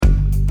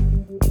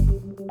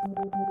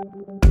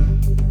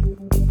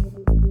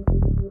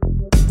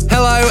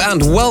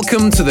and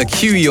welcome to the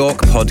Q York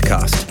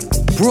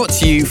podcast, brought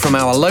to you from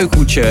our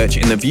local church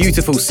in the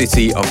beautiful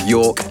city of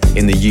York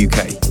in the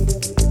UK.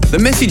 The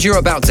message you're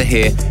about to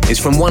hear is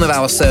from one of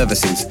our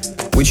services,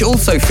 which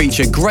also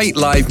feature great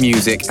live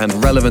music and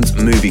relevant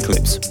movie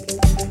clips.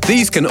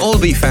 These can all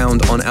be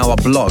found on our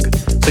blog,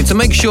 so to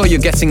make sure you're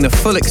getting the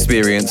full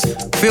experience,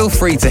 feel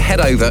free to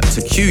head over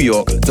to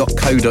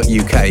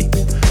qyork.co.uk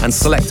and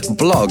select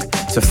blog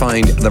to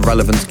find the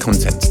relevant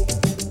content.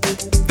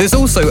 There's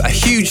also a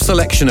huge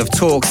selection of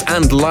talks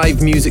and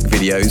live music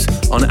videos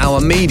on our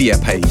media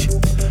page,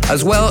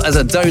 as well as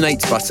a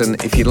donate button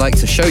if you'd like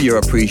to show your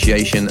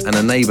appreciation and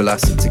enable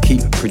us to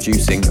keep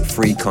producing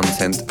free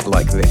content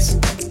like this.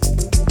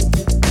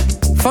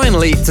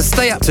 Finally, to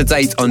stay up to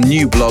date on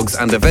new blogs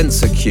and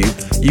events at Q,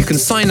 you can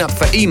sign up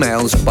for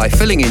emails by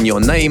filling in your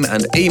name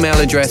and email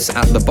address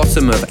at the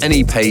bottom of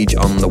any page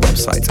on the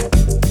website.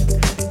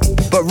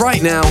 But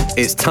right now,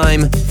 it's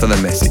time for the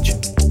message.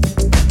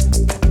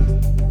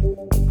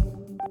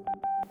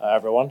 Hi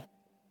everyone.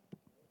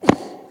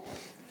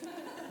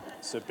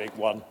 It's a big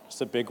one. It's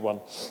a big one.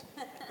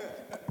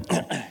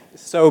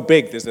 It's so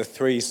big, there's a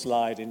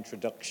 3-slide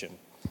introduction.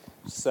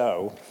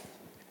 So,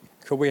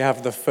 could we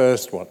have the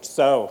first one?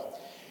 So,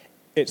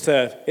 it's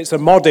a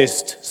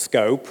modest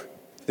scope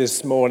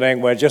this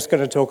morning. We're just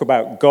going to talk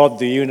about God,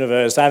 the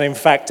universe, and in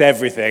fact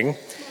everything.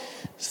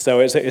 So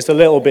it's a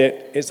little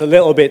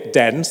bit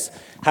dense.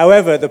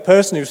 However, the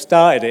person who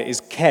started it is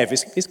Kev.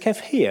 Is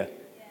Kev here?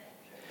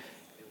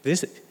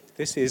 This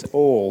is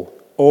all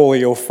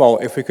your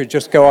fault. If we could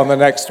just go on the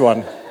next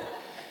one.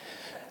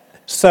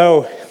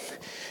 So,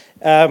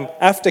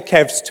 after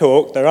Kev's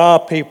talk, there are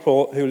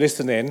people who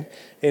listen in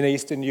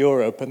Eastern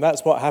Europe, and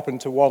that's what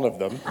happened to one of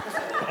them.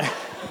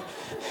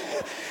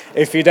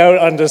 If you don't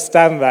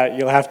understand that,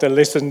 you'll have to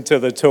listen to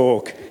the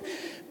talk.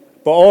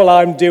 But all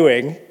I'm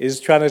doing is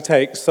trying to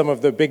take some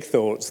of the big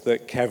thoughts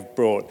that Kev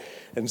brought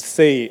and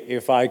see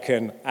if I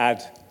can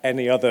add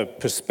any other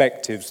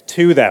perspectives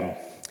to them.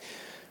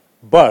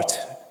 But,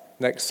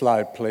 next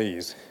slide,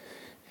 please.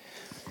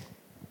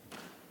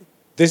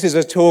 This is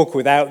a talk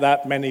without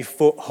that many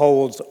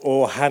footholds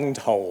or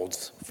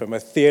handholds from a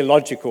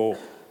theological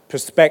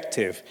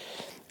perspective.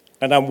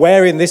 And I'm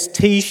wearing this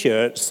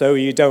T-shirt so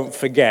you don't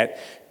forget.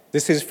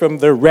 This is from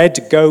the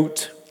Red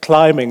Goat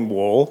climbing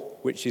wall,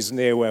 which is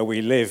near where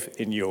we live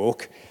in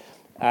York.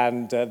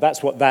 And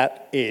that's what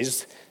that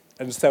is.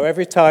 And so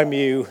every time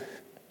you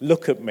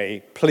look at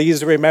me,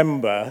 please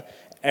remember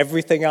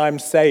everything I'm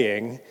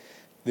saying,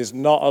 there's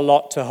not a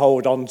lot to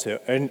hold on to.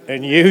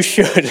 And you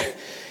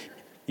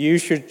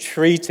should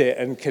treat it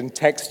and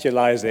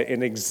contextualize it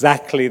in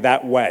exactly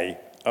that way,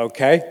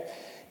 okay?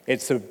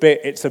 It's a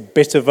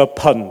bit of a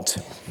punt.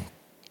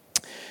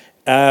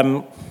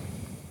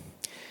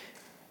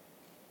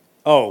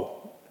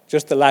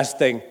 Just the last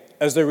thing.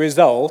 As a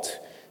result,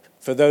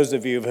 for those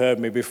of you who've heard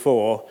me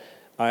before,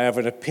 I have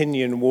an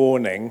opinion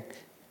warning.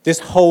 This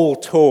whole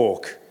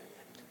talk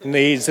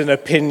needs an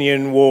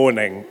opinion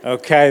warning,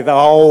 okay? The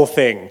whole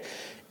thing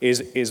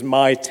is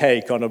my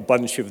take on a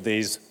bunch of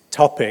these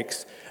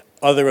topics.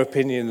 Other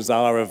opinions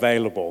are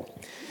available.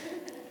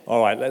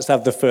 All right, let's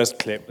have the first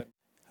clip.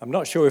 I'm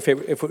not sure if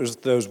it was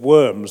those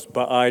worms,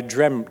 but I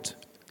dreamt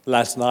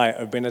last night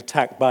of being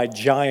attacked by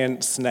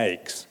giant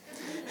snakes.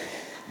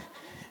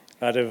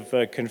 I'd have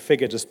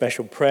configured a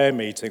special prayer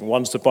meeting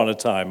once upon a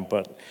time,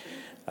 but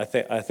I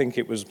think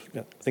it was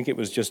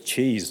just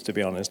cheese, to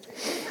be honest.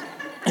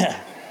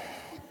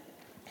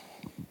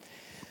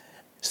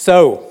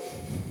 So,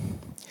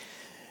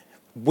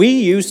 we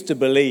used to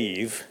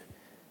believe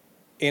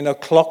in a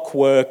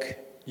clockwork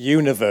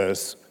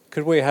universe.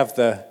 Could we have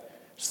the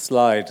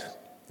slide?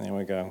 There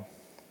we go.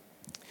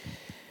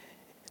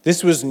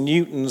 This was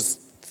Newton's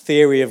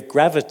theory of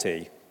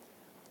gravity.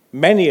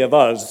 Many of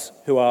us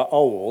who are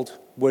old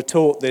were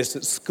taught this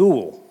at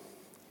school.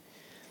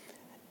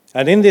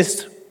 And in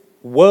this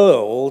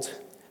world,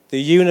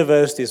 the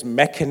universe is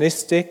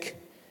mechanistic,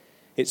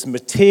 it's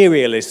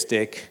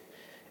materialistic,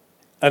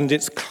 and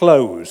it's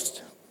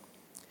closed.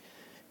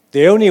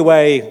 The only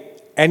way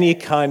any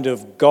kind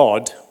of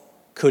God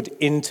could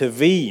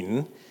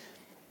intervene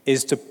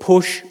is to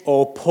push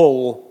or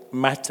pull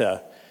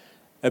matter,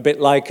 a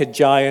bit like a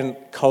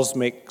giant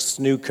cosmic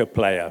snooker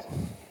player.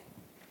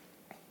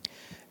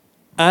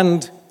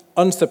 And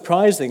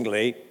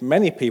unsurprisingly,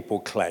 many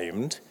people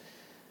claimed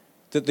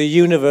that the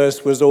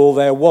universe was all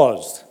there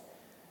was.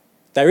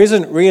 There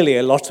isn't really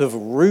a lot of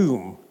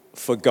room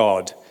for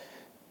God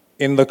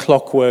in the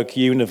clockwork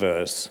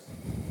universe.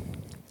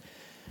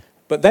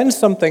 But then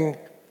something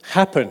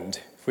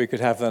happened, if we could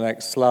have the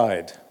next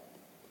slide.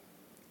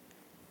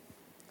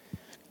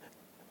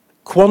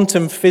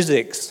 Quantum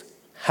physics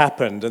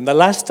happened, and the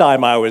last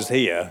time I was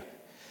here,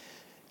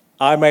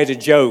 I made a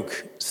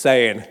joke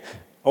saying,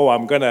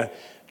 I'm going to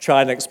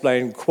try and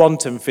explain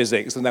quantum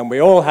physics, and then we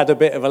all had a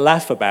bit of a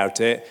laugh about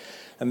it,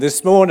 and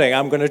this morning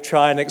I'm going to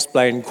try and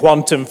explain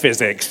quantum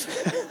physics.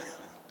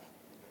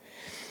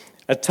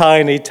 A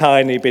tiny,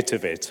 tiny bit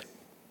of it.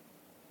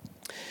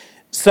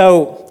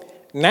 So,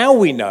 now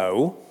we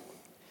know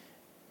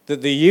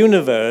that the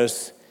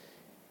universe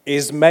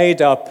is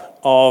made up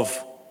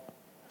of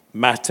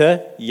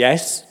matter,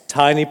 yes,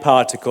 tiny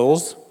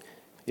particles,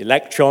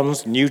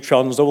 electrons,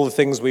 neutrons, all the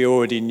things we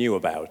already knew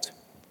about.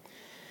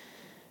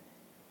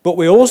 But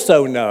we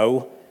also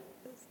know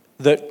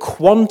that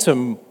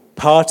quantum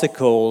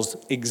particles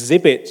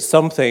exhibit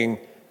something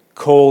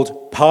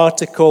called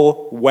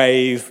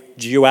particle-wave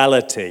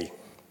duality.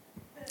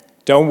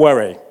 Don't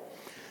worry.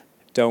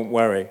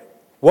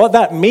 What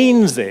that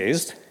means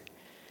is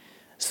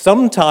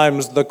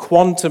sometimes the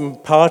quantum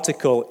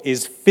particle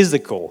is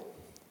physical,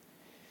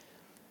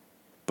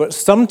 but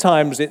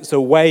sometimes it's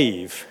a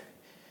wave,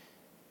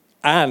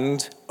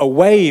 and a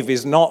wave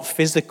is not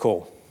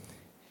physical.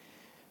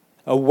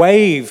 A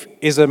wave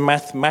is a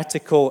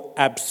mathematical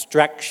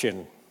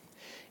abstraction.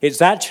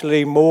 It's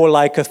actually more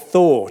like a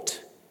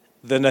thought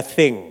than a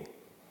thing.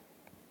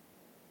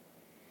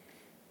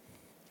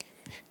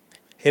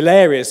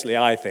 Hilariously,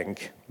 I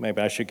think,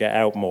 maybe I should get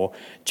out more,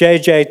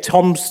 J.J.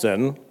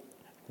 Thomson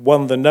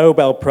won the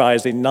Nobel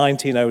Prize in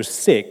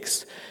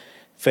 1906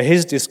 for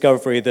his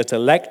discovery that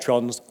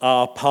electrons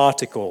are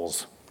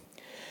particles.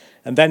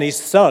 And then his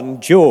son,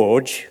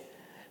 George,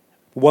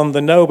 won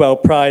the Nobel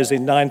Prize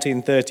in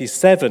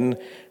 1937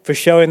 for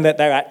showing that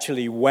they're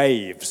actually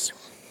waves.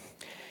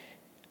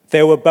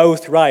 They were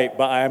both right,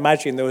 but I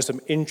imagine there were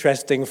some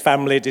interesting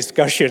family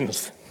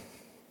discussions.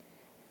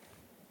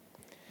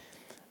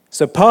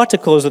 So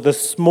particles are the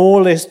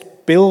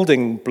smallest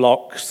building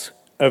blocks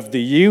of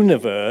the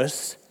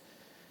universe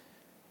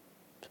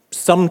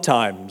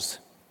sometimes.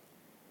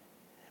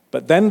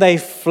 But then they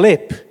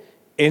flip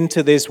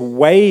into this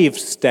wave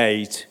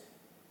state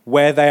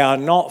where they are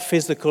not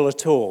physical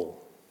at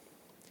all.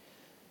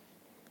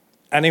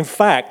 And in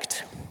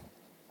fact,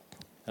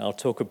 I'll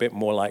talk a bit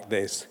more like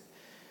this,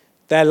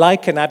 they're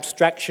like an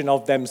abstraction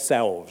of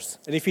themselves.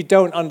 And if you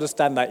don't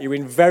understand that, you're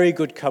in very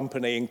good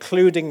company,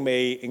 including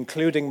me,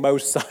 including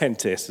most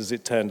scientists, as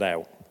it turned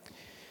out.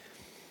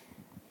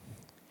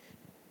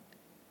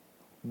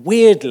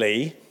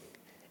 Weirdly,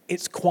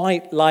 it's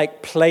quite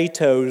like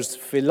Plato's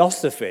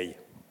philosophy,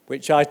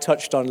 which I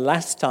touched on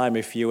last time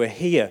if you were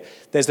here.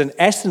 There's an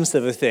essence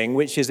of a thing,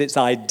 which is its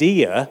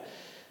idea,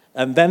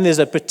 and then there's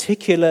a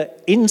particular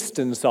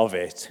instance of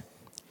it.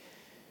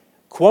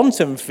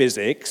 Quantum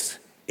physics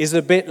is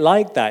a bit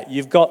like that.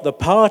 You've got the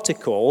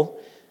particle,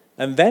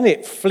 and then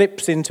it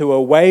flips into a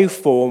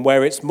waveform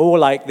where it's more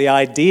like the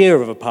idea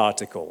of a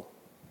particle.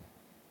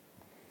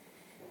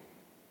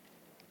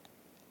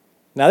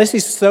 Now, this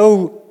is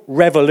so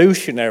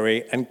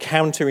revolutionary and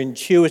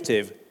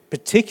counterintuitive,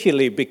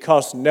 particularly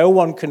because no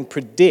one can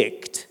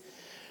predict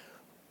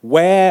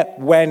where,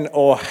 when,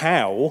 or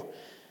how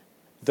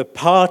the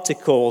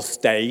particle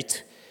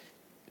state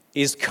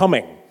is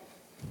coming.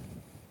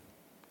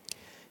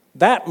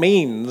 That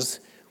means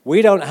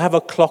we don't have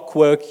a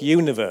clockwork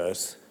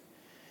universe.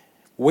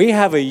 We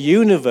have a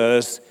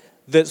universe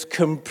that's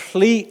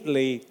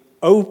completely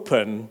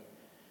open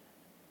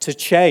to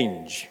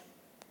change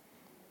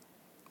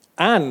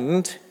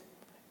and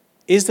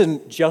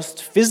isn't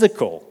just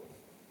physical.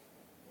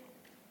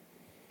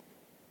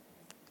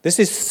 This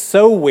is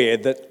so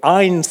weird that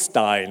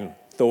Einstein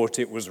thought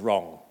it was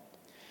wrong.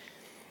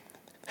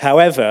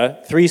 However,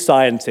 three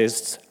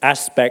scientists,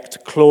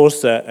 Aspect,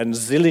 Clauser, and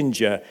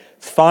Zillinger,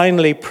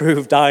 finally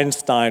proved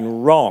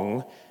Einstein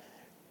wrong,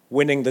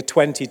 winning the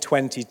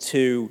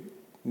 2022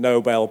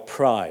 Nobel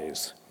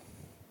Prize.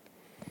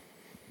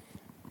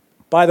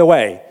 By the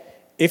way,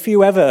 if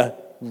you ever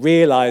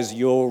realize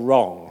you're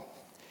wrong,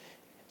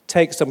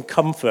 take some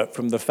comfort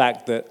from the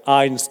fact that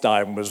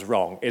Einstein was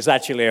wrong. It's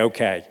actually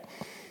okay.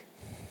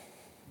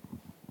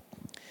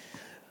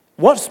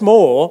 What's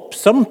more,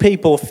 some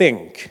people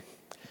think,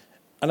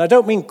 and I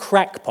don't mean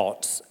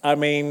crackpots, I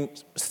mean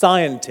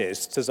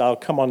scientists, as I'll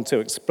come on to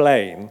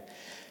explain,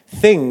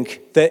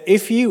 think that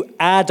if you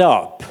add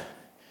up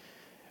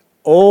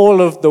all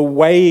of the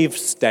wave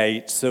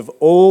states of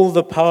all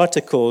the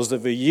particles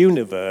of a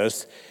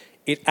universe,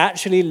 it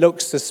actually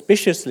looks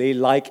suspiciously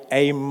like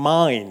a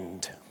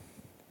mind.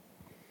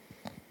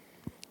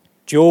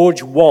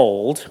 George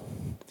Wald,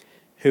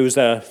 who's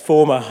a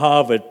former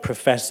Harvard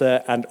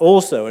professor and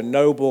also a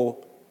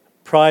Nobel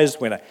Prize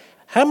winner.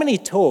 How many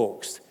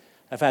talks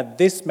have had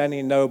this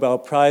many Nobel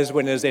Prize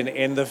winners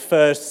in the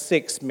first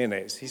 6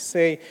 minutes? You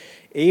see,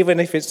 even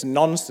if it's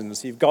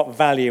nonsense, you've got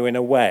value in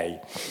a way.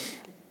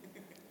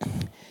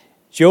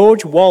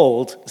 George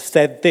Wald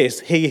said this.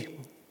 He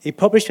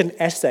published an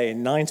essay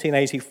in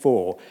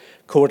 1984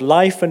 called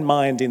Life and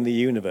Mind in the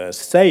Universe,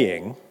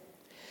 saying,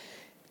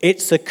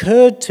 "It's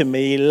occurred to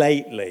me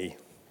lately,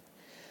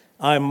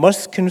 I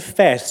must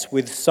confess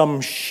with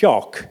some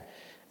shock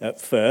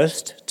at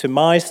first to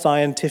my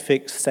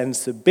scientific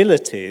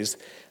sensibilities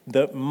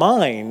that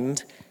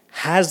mind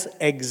has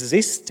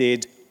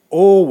existed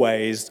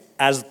always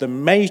as the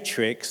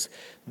matrix,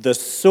 the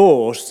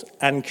source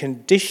and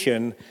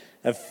condition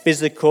of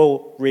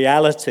physical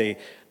reality.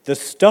 The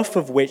stuff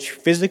of which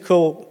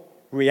physical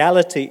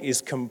reality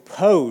is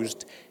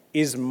composed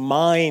is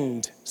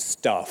mind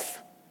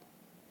stuff."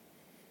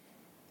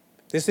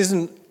 This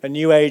isn't a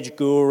New Age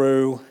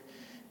guru.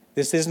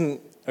 This isn't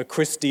a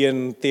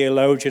Christian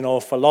theologian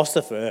or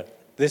philosopher.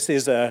 This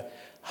is a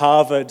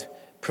Harvard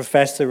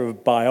professor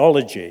of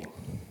biology.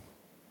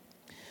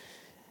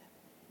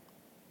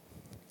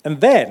 And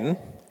then,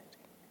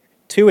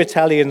 two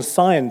Italian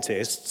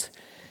scientists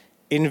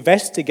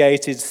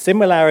investigated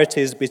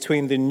similarities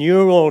between the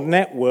neural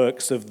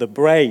networks of the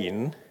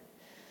brain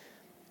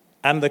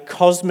and the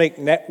cosmic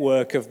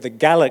network of the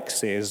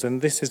galaxies,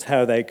 and this is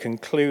how they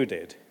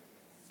concluded.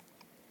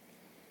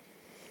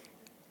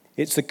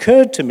 It's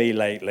occurred to me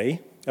lately.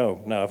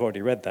 Oh no, I've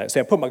already read that. See,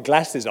 I put my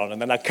glasses on,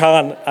 and then I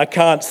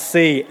can't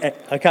see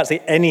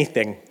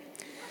anything.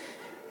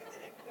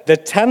 The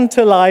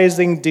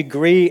tantalizing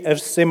degree of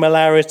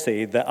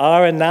similarity that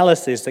our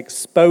analysis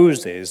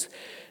exposes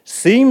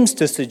seems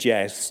to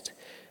suggest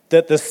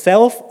that the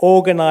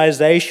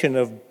self-organization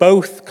of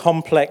both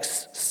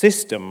complex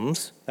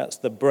systems, that's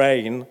the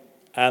brain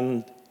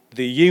and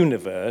the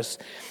universe,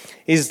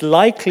 is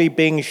likely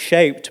being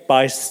shaped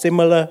by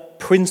similar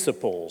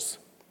principles.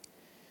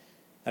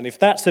 And if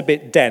that's a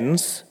bit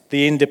dense,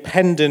 the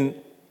Independent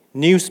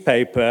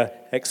newspaper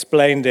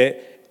explained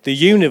it: the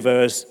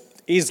universe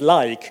is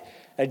like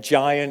a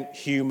giant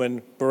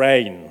human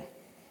brain.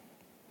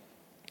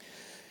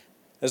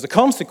 As a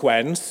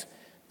consequence,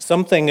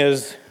 something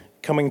is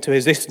coming to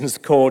existence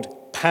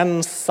called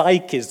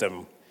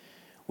panpsychism,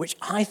 which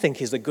I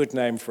think is a good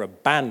name for a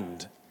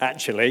band,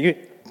 actually,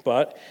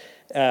 but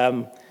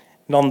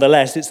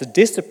nonetheless, it's a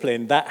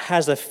discipline that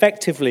has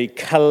effectively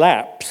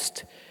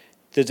collapsed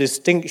the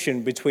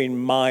distinction between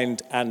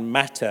mind and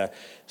matter,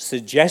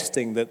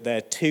 suggesting that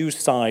they're two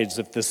sides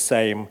of the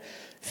same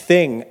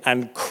thing.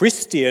 And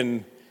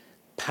Christian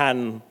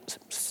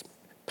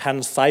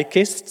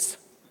panpsychists,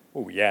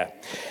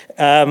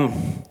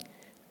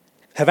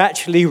 have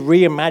actually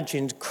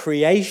reimagined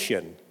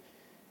creation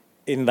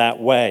in that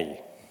way.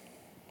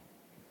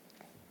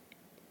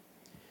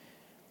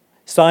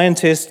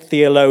 Scientist,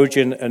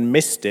 theologian, and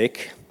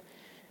mystic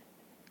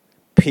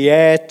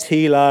Pierre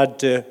Teilhard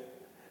de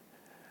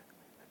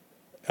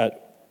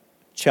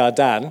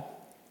Chardin,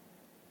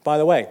 by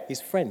the way,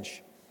 he's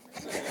French,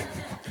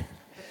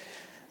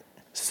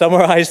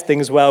 summarized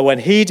things well when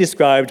he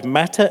described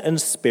matter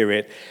and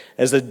spirit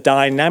as a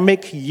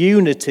dynamic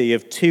unity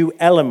of two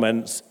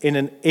elements in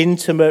an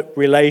intimate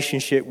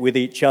relationship with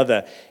each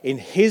other. In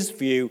his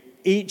view,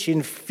 each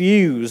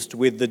infused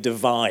with the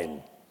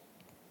divine.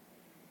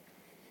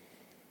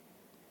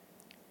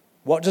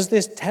 What does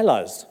this tell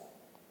us?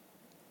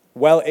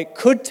 Well, it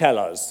could tell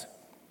us,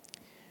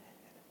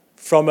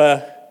 from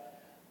a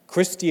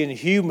Christian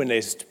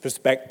humanist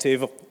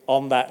perspective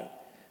on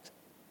that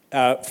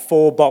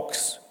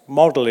four-box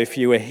model, if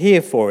you were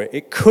here for it,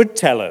 it could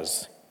tell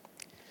us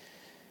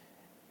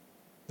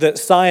that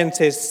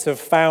scientists have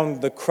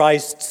found the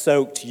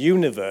Christ-soaked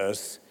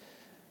universe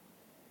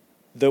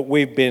that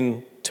we've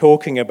been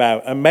talking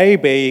about. And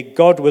maybe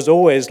God was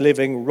always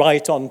living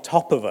right on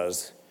top of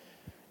us,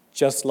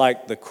 just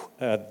like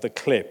the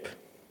clip.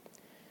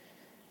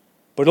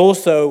 But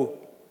also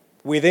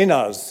within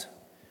us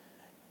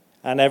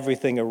and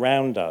everything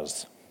around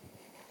us.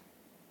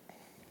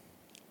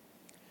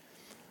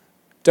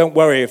 Don't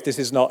worry if this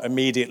is not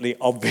immediately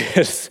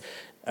obvious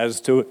as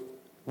to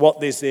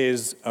what this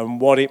is and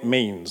what it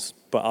means,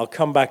 but I'll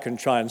come back and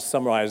try and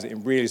summarize it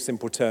in really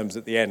simple terms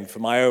at the end for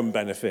my own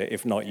benefit,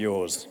 if not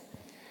yours.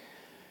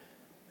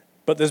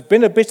 But there's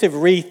been a bit of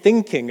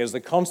rethinking as a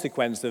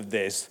consequence of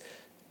this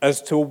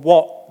as to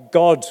what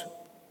God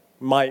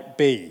might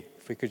be.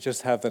 If we could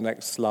just have the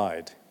next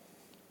slide.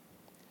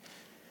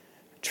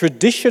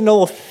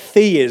 Traditional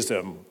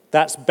theism,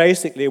 that's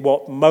basically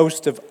what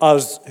most of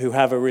us who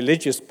have a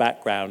religious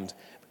background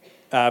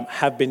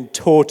have been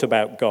taught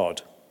about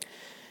God.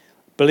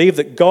 Believe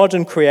that God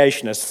and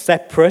creation are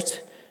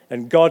separate,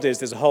 and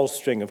there's a whole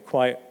string of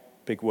quite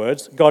big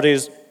words. God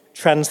is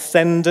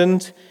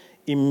transcendent,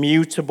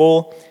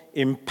 immutable,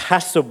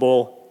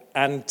 impassible,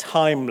 and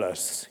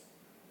timeless.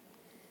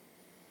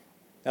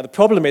 Now, the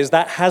problem is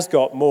that has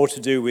got more to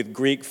do with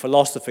Greek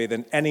philosophy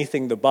than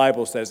anything the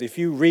Bible says. If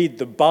you read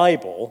the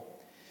Bible,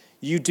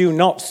 you do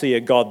not see a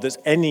God that's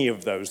any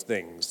of those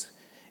things.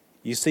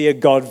 You see a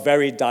God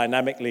very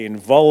dynamically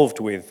involved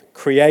with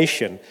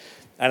creation.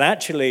 And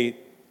actually,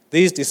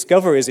 these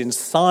discoveries in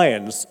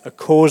science are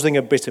causing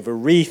a bit of a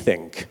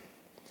rethink.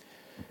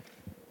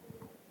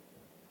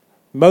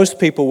 Most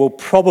people will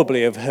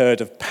probably have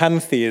heard of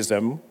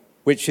pantheism,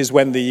 which is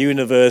when the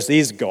universe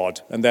is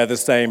God, and they're the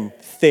same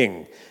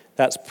thing.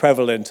 That's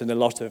prevalent in a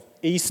lot of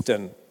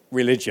Eastern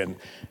religion.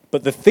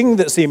 But the thing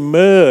that's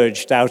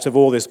emerged out of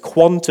all this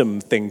quantum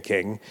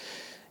thinking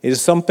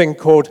is something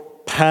called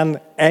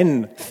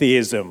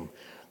panentheism,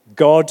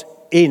 God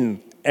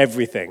in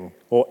everything,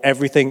 or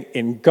everything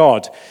in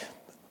God.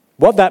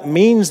 What that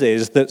means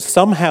is that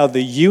somehow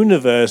the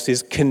universe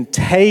is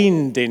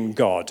contained in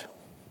God.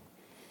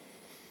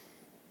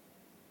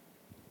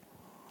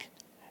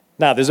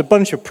 Now, there's a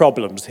bunch of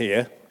problems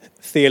here,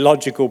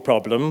 theological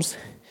problems,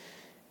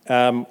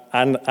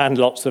 and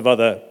lots of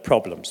other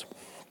problems.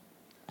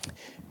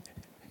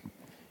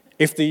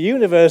 If the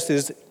universe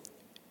is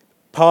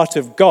part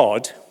of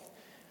God,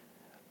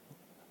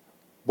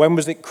 When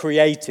was it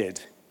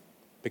created?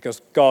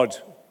 Because God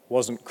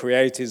wasn't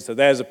created, so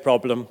there's a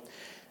problem.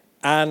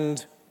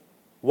 And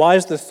why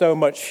is there so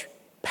much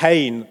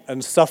pain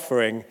and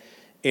suffering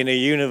in a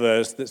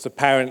universe that's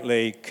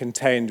apparently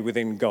contained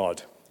within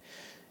God?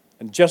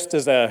 And just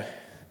as a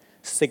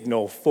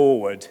signal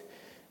forward,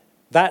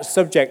 that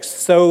subject's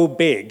so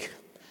big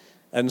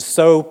and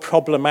so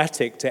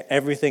problematic to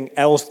everything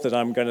else that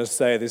I'm going to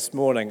say this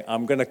morning,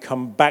 I'm going to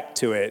come back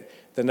to it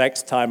the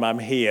next time I'm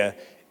here,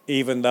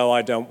 even though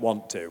I don't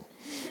want to.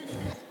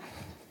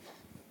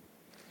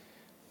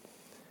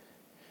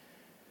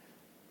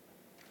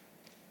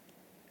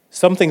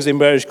 Something's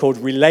emerged called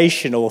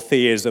relational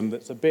theism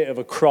that's a bit of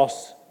a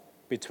cross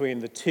between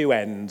the two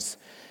ends,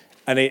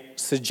 and it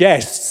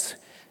suggests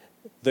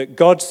that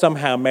God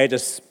somehow made a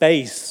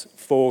space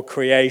for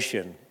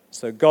creation.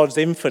 So God's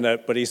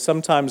infinite, but he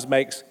sometimes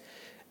makes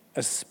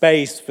a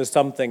space for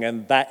something,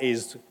 and that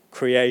is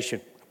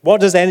creation. What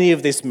does any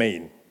of this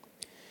mean?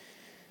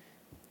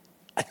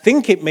 I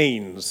think it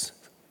means,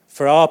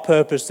 for our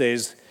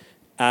purposes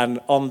and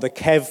on the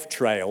Kev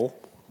trail,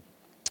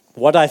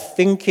 what I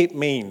think it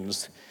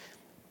means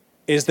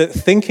is that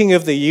thinking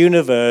of the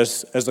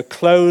universe as a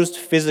closed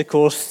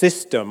physical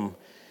system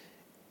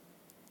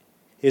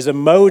is a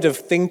mode of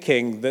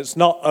thinking that's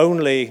not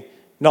only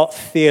not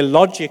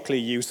theologically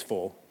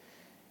useful,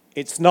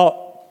 it's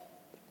not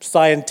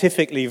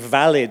scientifically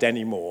valid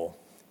anymore.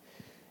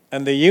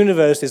 And the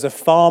universe is a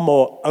far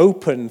more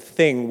open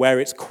thing where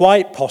it's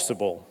quite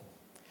possible.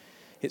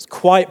 It's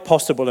quite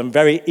possible and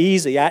very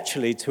easy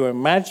actually to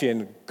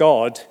imagine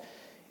God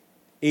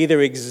either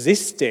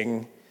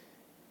existing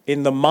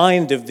in the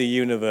mind of the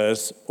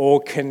universe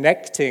or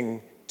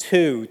connecting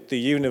to the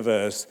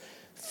universe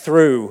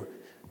through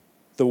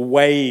the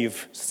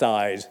wave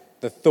side,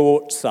 the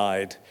thought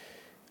side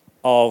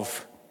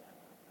of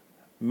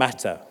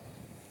matter.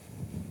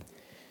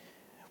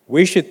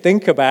 We should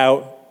think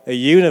about a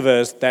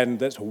universe then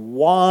that's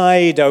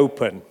wide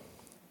open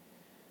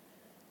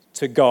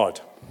to God,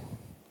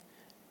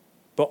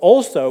 but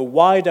also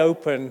wide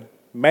open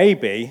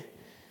maybe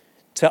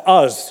to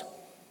us.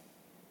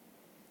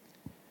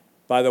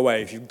 By the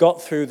way, if you've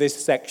got through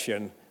this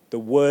section, the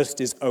worst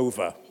is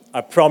over.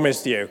 I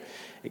promise you.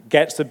 It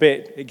gets a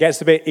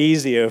bit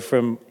easier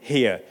from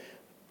here.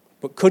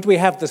 But could we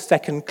have the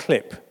second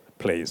clip,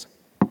 please?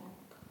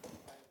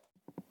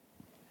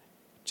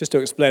 Just to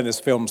explain this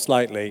film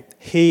slightly,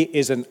 he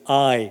is an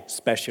eye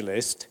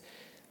specialist,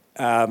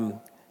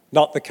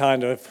 not the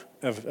kind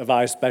of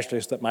eye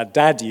specialist that my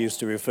dad used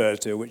to refer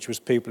to, which was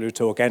people who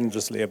talk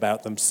endlessly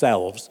about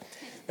themselves.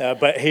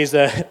 But he's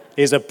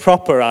a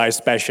proper eye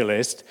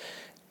specialist.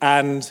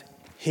 And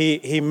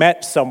he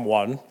met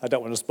someone, I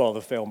don't want to spoil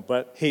the film,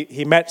 but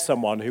he met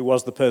someone who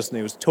was the person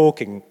he was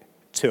talking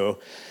to,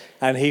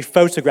 and he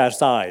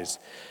photographs eyes.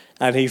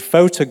 And he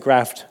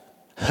photographed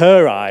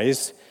her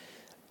eyes,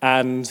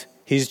 and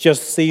he's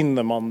just seen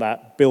them on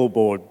that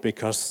billboard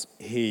because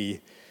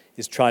he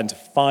is trying to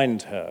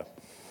find her.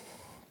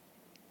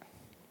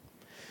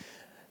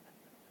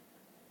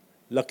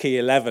 Lucky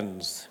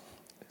 11s.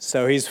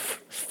 So he's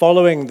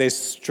following this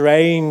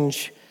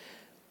strange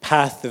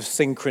path of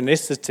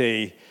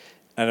synchronicity,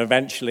 and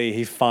eventually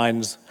he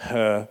finds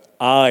her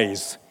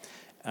eyes.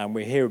 And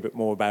we hear a bit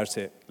more about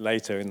it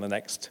later in the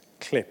next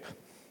clip.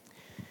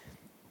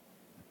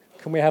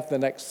 Can we have the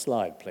next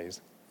slide,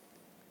 please?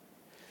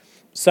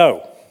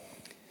 So,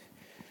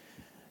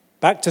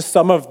 back to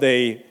some of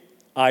the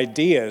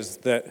ideas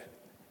that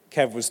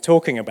Kev was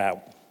talking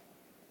about.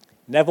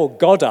 Neville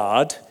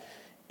Goddard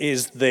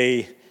is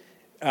the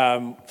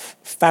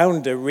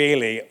founder,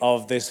 really,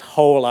 of this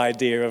whole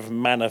idea of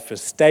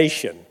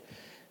manifestation.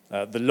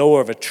 The law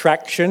of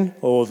attraction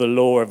or the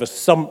law of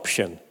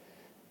assumption.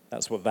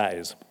 That's what that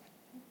is.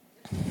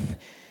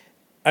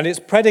 And it's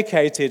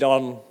predicated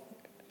on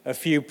a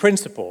few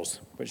principles,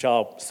 which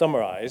I'll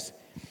summarize.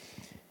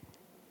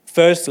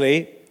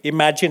 Firstly,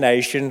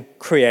 imagination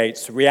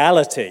creates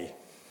reality,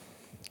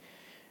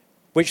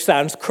 which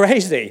sounds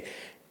crazy,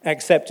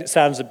 except it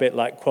sounds a bit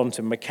like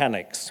quantum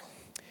mechanics.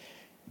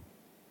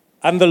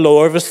 And the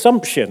law of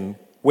assumption,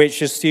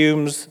 which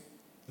assumes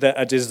that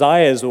a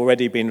desire has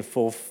already been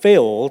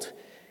fulfilled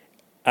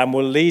and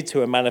will lead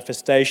to a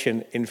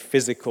manifestation in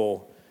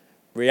physical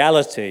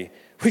reality,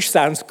 which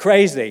sounds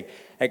crazy,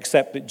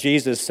 except that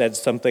Jesus said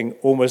something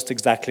almost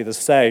exactly the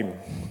same.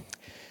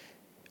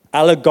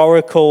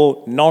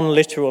 Allegorical,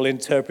 non-literal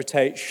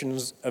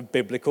interpretations of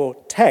biblical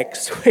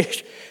texts,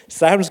 which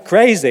sounds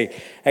crazy,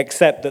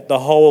 except that the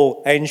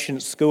whole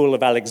ancient school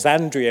of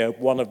Alexandria,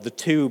 one of the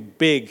two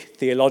big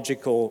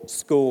theological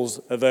schools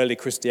of early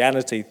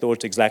Christianity,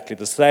 thought exactly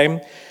the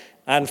same.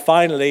 And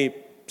finally,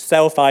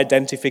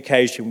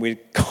 self-identification with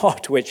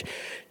God, which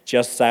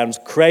just sounds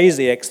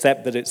crazy,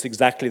 except that it's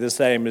exactly the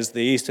same as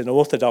the Eastern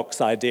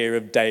Orthodox idea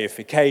of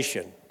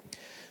deification.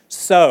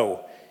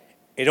 So,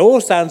 it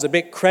all sounds a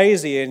bit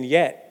crazy, and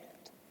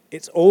yet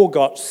it's all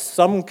got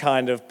some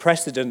kind of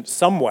precedent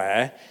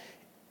somewhere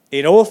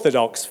in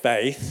Orthodox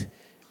faith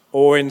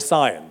or in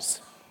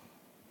science.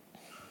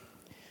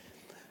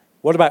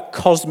 What about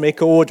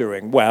cosmic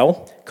ordering?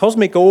 Well,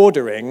 cosmic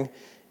ordering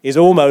is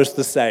almost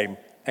the same,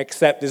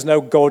 except there's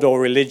no God or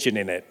religion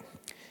in it.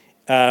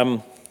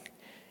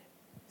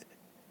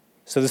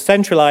 So the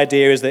central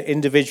idea is that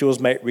individuals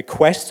make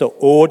requests or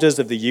orders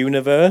of the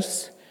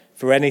universe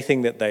for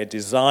anything that they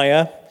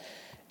desire,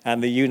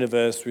 and the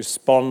universe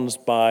responds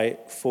by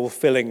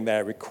fulfilling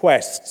their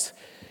requests.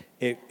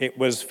 It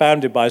was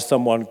founded by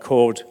someone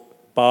called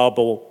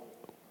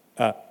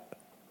There's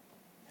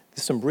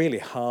some really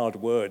hard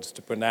words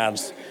to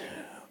pronounce.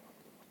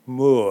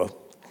 Moore,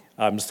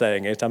 I'm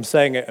saying it. I'm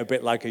saying it a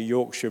bit like a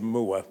Yorkshire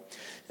moor.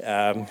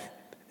 But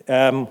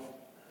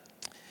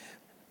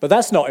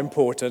that's not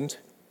important.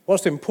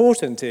 What's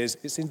important is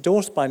it's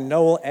endorsed by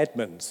Noel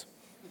Edmonds.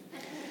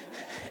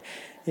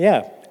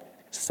 Yeah,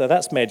 so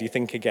that's made you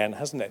think again,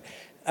 hasn't it?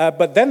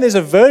 But then there's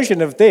a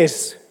version of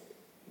this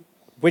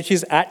which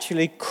is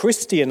actually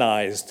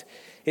Christianized.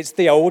 It's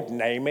the old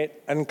name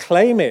it and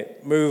claim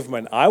it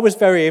movement. I was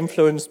very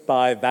influenced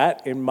by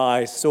that in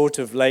my sort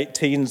of late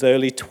teens,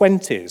 early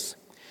 20s.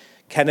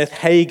 Kenneth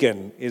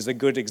Hagin is a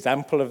good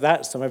example of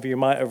that. Some of you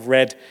might have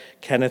read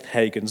Kenneth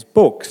Hagin's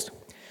books.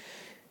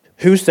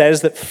 Who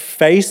says that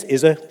faith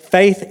is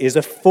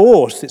a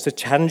force, it's a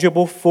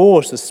tangible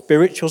force, a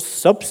spiritual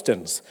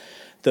substance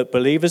that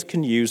believers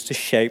can use to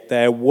shape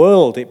their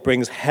world. It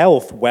brings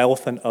health,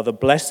 wealth, and other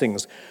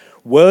blessings.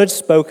 Words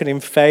spoken in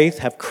faith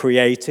have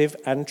creative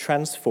and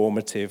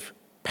transformative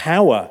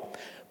power.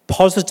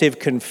 Positive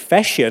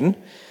confession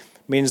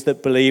means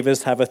that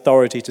believers have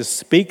authority to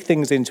speak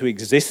things into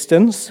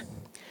existence,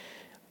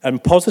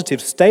 and positive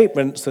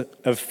statements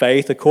of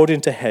faith,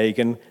 according to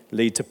Hagin,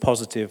 lead to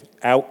positive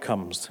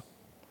outcomes.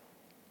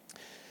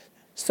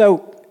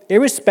 So,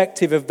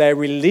 irrespective of their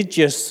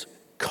religious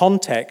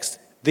context,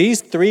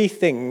 these three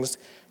things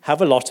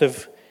have a lot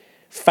of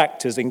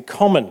factors in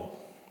common.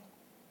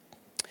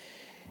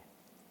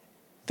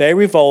 They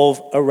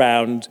revolve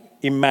around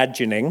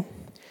imagining,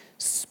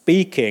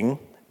 speaking,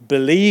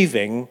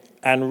 believing,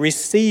 and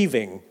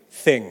receiving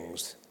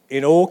things.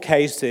 In all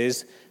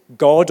cases,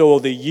 God or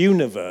the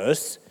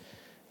universe,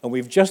 and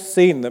we've just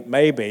seen that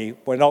maybe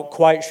we're not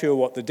quite sure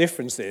what the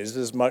difference is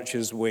as much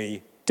as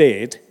we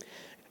did.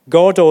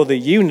 God or the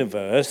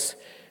universe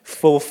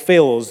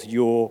fulfills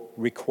your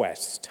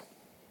request.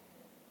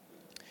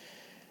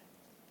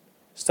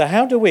 So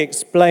how do we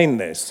explain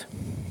this?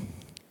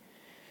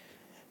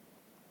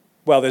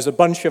 Well, there's a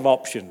bunch of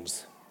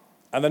options,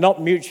 and they're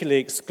not mutually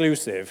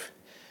exclusive.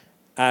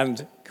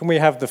 And can we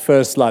have the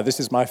first slide? This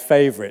is my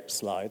favorite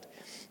slide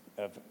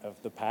of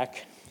the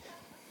pack.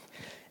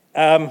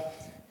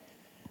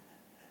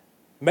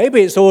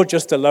 Maybe it's all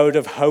just a load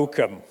of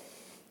hokum.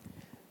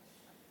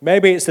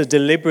 Maybe it's a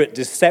deliberate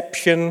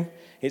deception,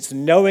 it's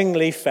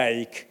knowingly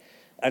fake,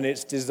 and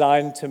it's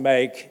designed to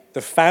make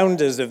the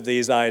founders of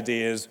these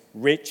ideas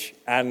rich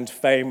and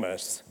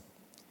famous.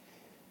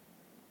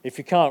 If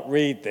you can't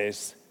read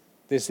this,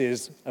 this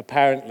is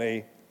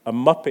apparently a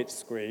Muppet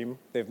scream.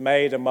 They've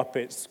made a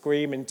Muppet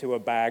scream into a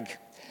bag,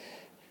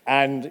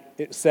 and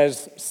it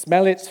says,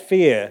 "Smell its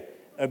fear,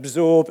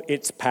 absorb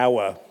its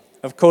power."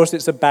 Of course,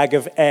 it's a bag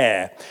of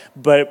air,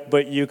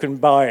 but you can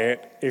buy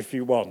it if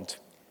you want.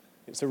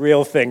 It's a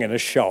real thing in a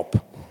shop.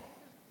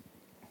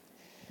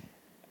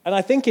 And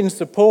I think in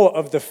support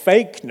of the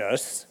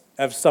fakeness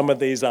of some of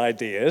these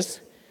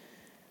ideas,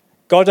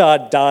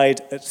 Goddard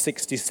died at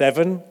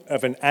 67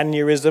 of an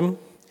aneurysm.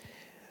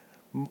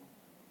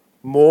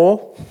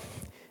 Moore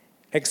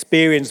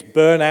experienced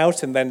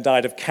burnout and then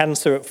died of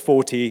cancer at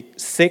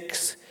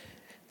 46.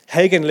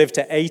 Hagin lived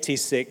to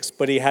 86,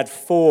 but he had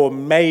 4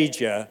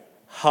 major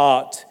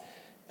heart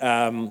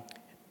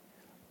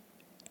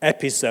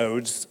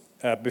episodes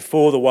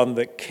before the one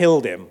that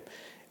killed him.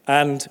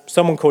 And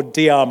someone called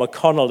D.R.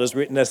 McConnell has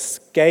written a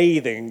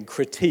scathing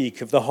critique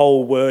of the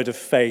whole Word of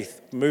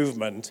Faith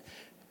movement,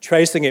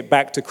 tracing it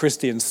back to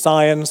Christian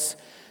Science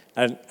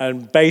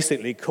and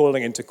basically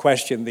calling into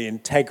question the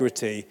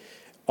integrity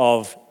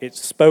of its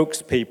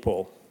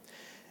spokespeople.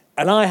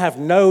 And I have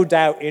no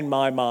doubt in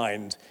my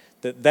mind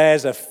that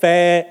there's a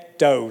fair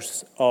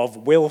dose of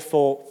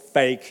willful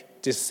fake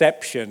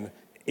deception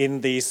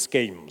in these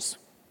schemes.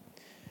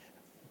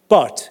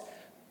 But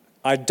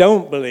I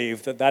don't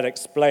believe that that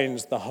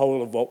explains the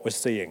whole of what we're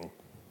seeing.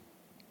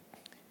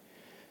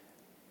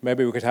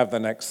 Maybe we could have the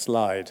next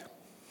slide.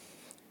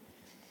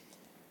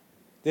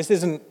 This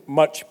isn't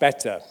much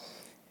better.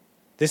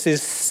 This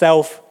is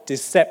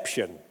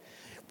self-deception.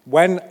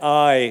 When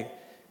I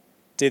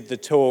did the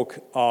talk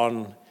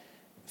on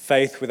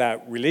faith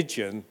without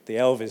religion, the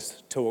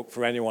Elvis talk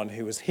for anyone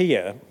who was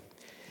here,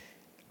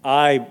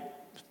 I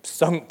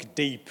sunk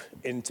deep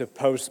into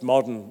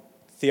postmodern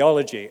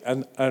theology.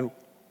 And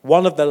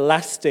one of the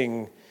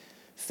lasting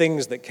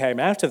things that came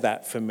out of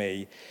that for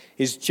me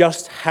is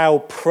just how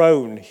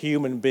prone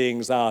human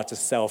beings are to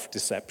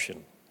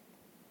self-deception.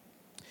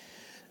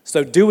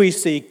 So do we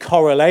see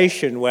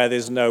correlation where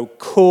there's no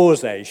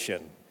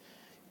causation?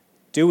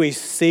 Do we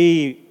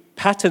see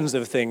patterns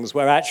of things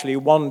where actually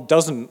one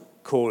doesn't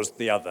cause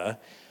the other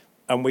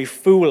and we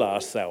fool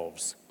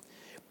ourselves?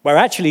 We're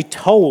actually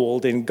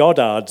told in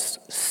Goddard's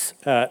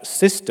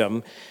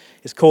system,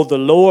 it's called the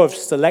law of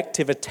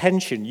selective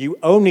attention. You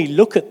only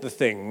look at the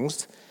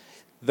things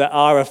that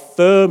are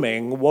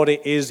affirming what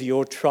it is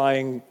you're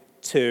trying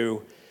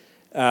to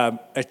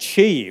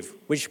achieve,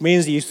 which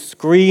means you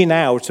screen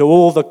out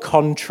all the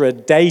contra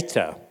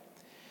data.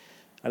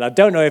 And I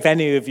don't know if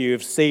any of you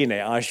have seen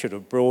it. I should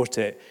have brought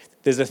it.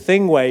 There's a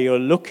thing where you're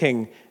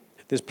looking,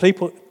 there's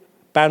people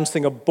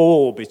bouncing a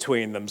ball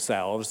between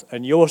themselves,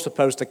 and you're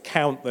supposed to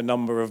count the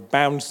number of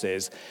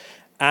bounces.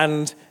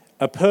 And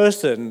a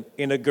person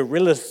in a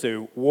gorilla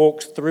suit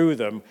walks through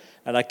them,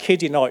 and I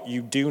kid you not,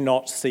 you do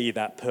not see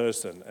that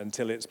person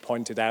until it's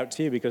pointed out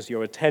to you because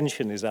your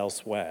attention is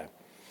elsewhere.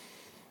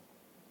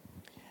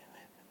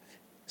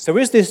 So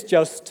is this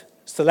just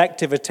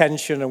selective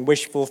attention and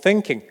wishful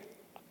thinking?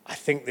 I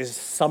think there's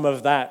some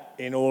of that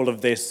in all of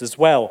this as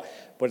well,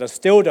 but I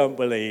still don't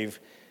believe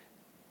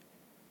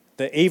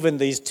that even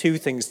these two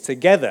things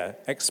together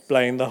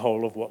explain the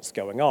whole of what's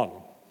going on.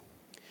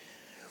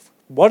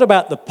 What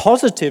about the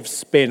positive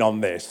spin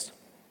on this?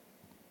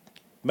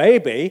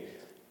 Maybe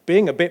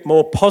being a bit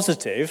more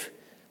positive,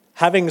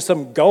 having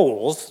some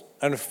goals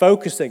and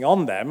focusing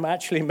on them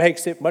actually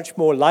makes it much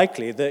more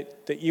likely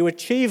that you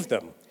achieve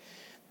them.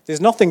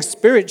 There's nothing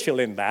spiritual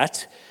in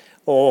that,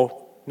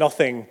 or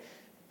nothing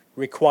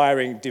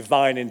requiring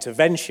divine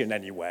intervention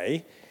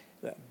anyway,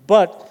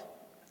 but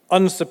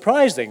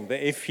unsurprising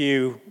that if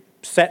you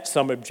set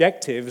some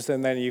objectives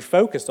and then you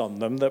focus on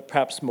them, that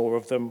perhaps more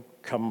of them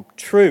come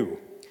true.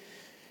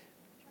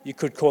 You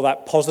could call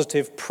that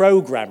positive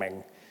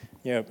programming,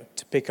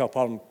 to pick up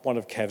on one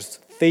of Kev's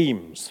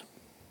themes.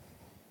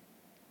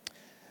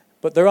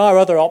 But there are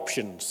other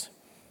options.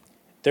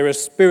 There are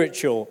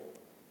spiritual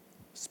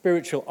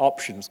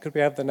options. Could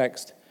we have the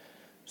next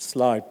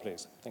slide,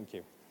 please? Thank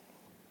you.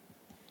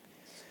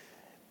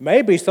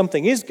 Maybe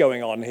something is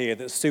going on here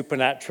that's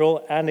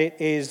supernatural, and it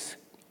is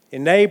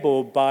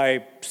enabled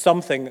by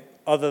something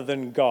other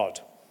than God.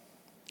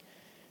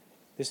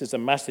 This is a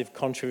massive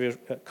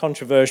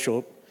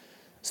controversial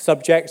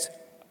subject.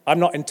 I'm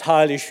not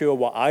entirely sure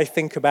what I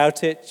think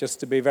about it, just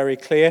to be very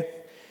clear.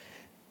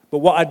 But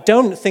what I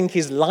don't think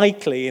is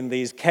likely in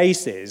these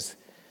cases,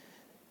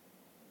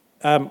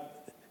 that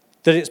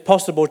it's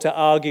possible to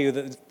argue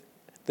that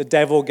the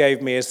devil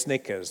gave me a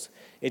Snickers.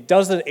 It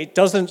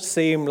doesn't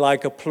seem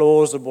like a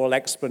plausible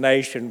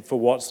explanation for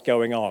what's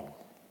going on.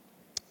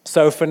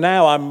 So for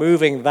now, I'm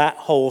moving that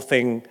whole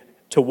thing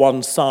to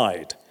one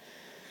side.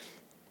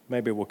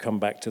 Maybe we'll come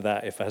back to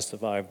that if I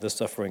survive the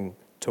suffering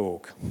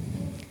talk.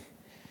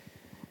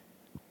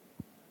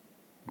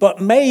 But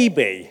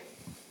maybe,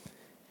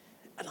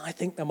 and I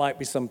think there might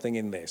be something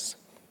in this,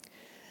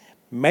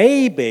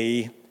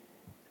 maybe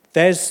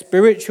there's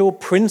spiritual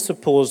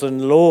principles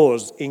and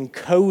laws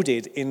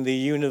encoded in the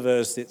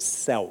universe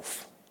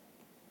itself.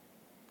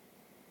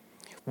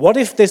 What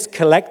if this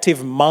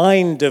collective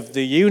mind of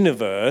the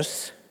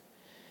universe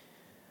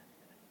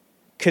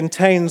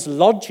contains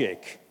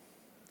logic?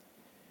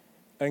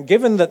 And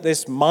given that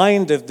this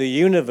mind of the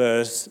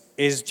universe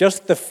is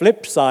just the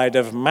flip side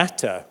of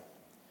matter,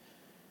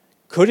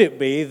 could it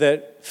be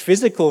that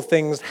physical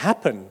things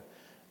happen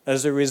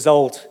as a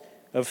result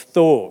of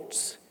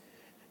thoughts?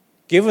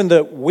 Given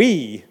that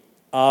we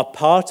are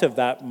part of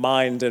that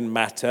mind and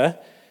matter,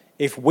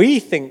 if we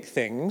think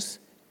things,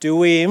 do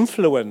we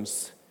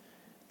influence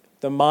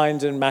the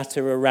mind and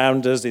matter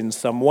around us in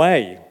some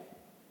way?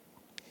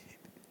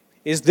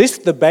 Is this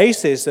the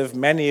basis of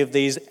many of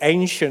these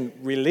ancient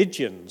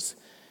religions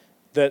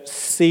that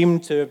seem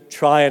to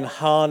try and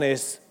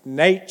harness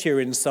nature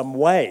in some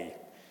way?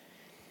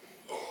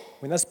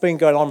 I mean, that's been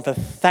going on for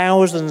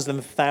thousands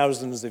and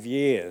thousands of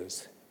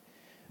years.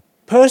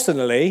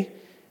 Personally,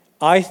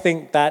 I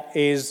think that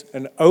is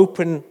an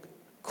open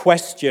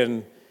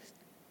question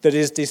that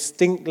is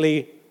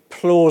distinctly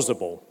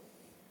plausible.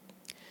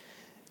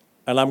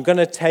 And I'm going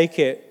to take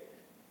it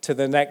to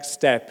the next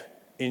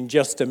step in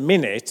just a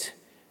minute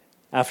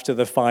after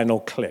the final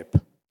clip.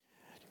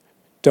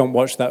 Don't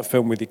watch that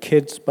film with your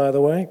kids, by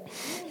the way.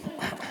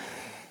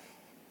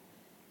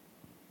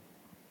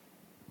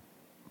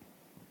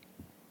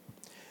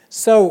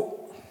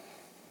 So,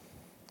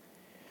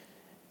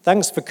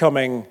 thanks for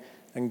coming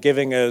and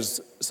giving us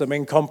some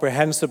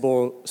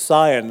incomprehensible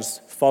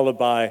science followed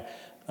by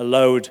a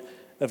load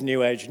of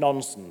New Age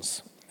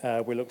nonsense.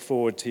 We look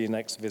forward to your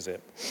next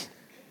visit.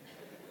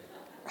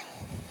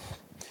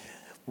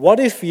 What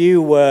if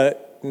you were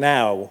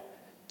now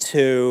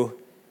to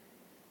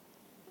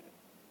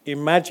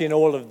imagine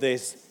all of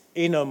this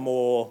in a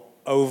more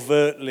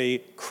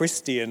overtly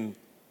Christian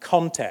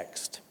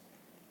context?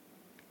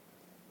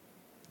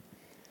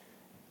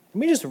 Let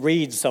me just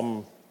read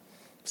some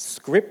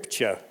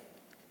scripture.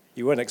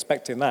 You weren't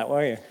expecting that,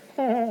 were you?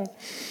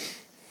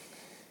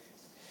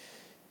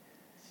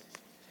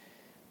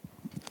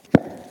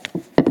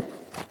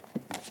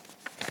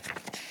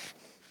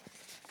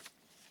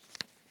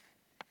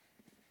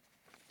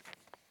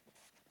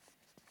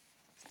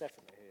 It's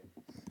definitely here.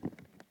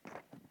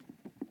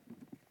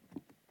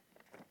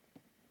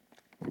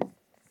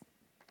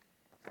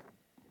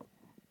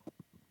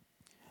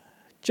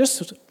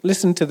 Just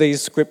listen to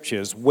these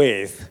scriptures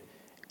with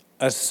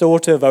a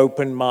sort of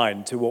open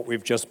mind to what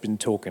we've just been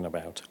talking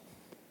about.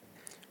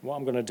 What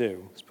I'm going to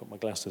do is put my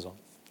glasses on.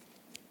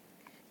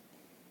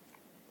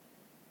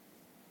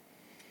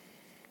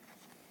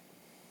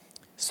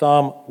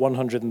 Psalm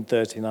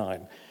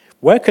 139.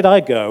 Where could I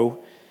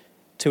go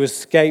to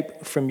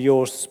escape from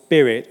your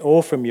spirit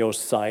or from your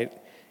sight?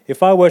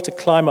 If I were to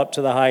climb up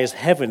to the highest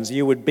heavens,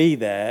 you would be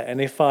there. And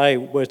if I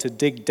were to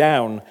dig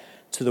down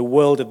to the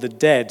world of the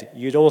dead,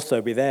 you'd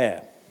also be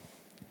there.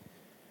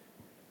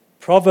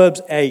 Proverbs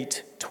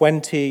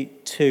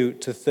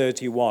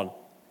 8:22-31.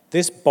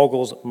 This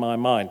boggles my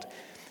mind.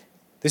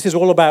 This is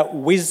all about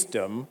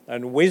wisdom,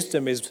 and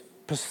wisdom is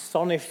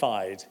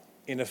personified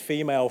in a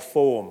female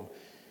form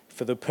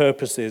for the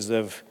purposes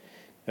of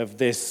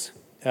this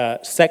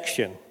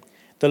section.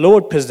 The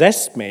Lord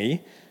possessed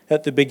me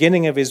at the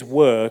beginning of his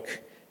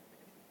work,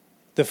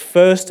 the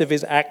first of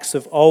his acts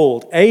of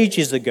old.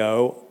 Ages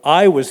ago,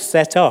 I was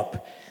set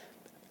up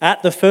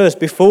at the first,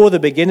 before the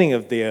beginning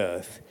of the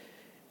earth.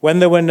 When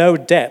there were no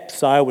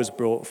depths, I was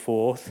brought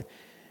forth.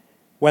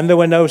 When there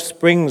were no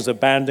springs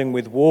abounding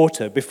with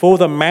water, before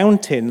the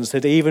mountains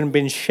had even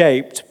been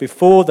shaped,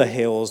 before the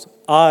hills,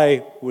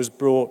 I was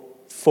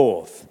brought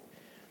forth.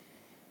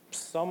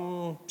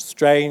 Some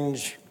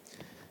strange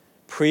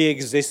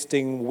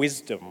pre-existing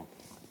wisdom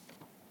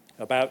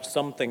about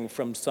something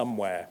from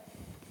somewhere.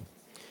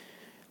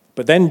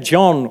 But then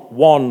John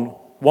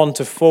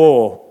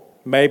 1:1-4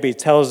 maybe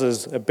tells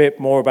us a bit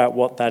more about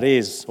what that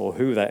is or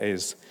who that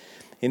is.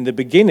 In the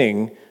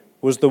beginning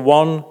was the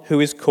one who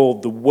is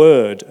called the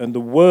Word, and the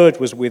Word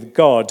was with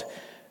God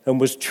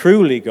and was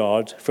truly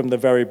God from the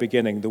very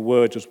beginning. The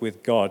Word was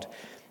with God.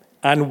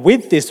 And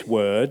with this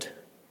Word,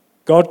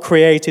 God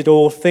created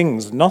all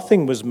things.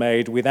 Nothing was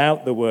made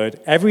without the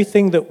Word.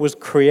 Everything that was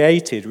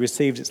created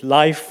received its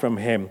life from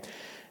him,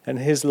 and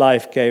his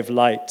life gave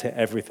light to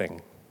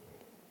everything.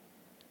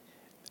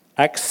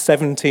 Acts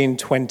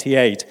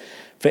 17:28.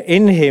 For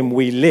in him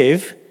we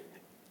live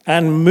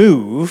and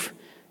move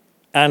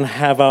and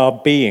have our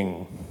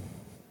being.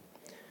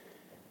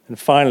 And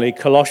finally,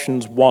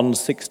 Colossians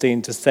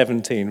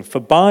 1:16-17. For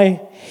by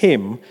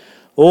him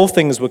all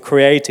things were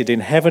created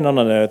in heaven and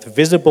on earth,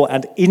 visible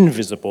and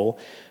invisible,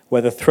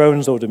 whether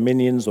thrones or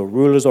dominions or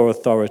rulers or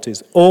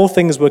authorities. All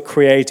things were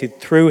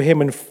created through him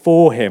and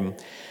for him.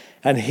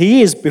 And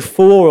he is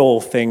before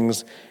all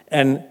things,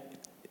 and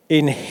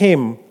in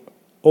him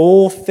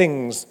all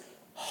things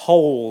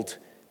hold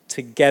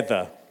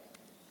together.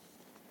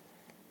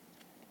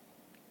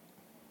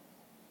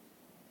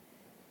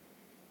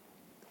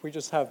 Can we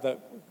just have the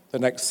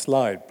next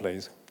slide,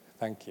 please?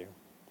 Thank you.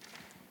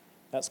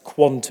 That's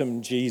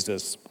quantum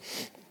Jesus.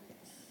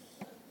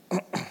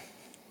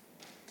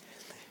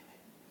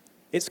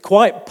 It's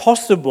quite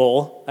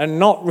possible, and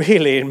not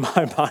really in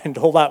my mind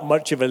all that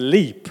much of a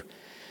leap,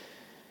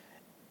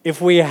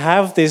 if we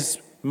have this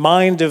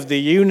mind of the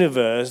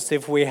universe,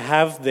 if we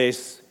have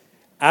this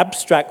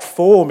abstract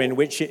form in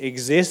which it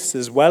exists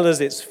as well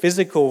as its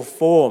physical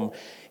form,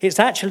 it's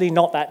actually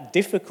not that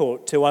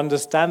difficult to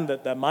understand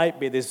that there might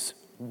be this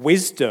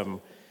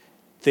wisdom,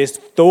 this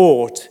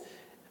thought,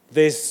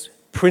 this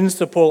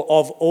principle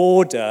of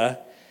order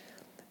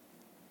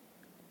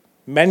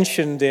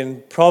mentioned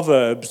in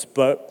Proverbs,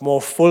 but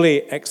more fully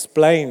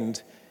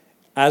explained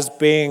as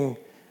being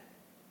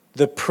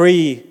the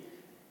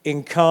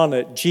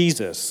pre-incarnate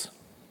Jesus.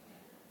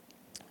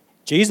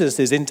 Jesus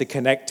is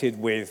interconnected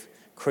with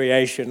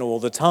creation all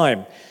the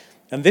time.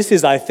 And this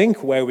is, I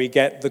think, where we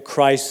get the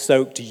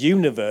Christ-soaked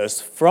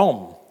universe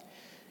from.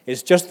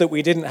 It's just that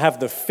we didn't have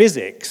the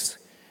physics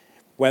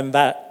when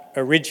that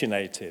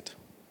originated.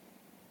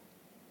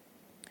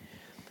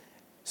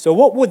 So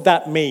what would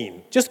that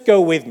mean? Just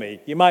go with me.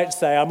 You might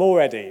say, I'm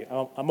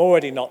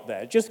already not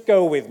there. Just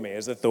go with me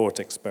as a thought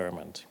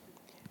experiment.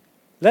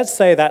 Let's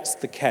say that's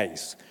the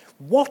case.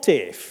 What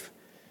if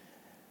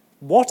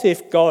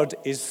God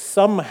is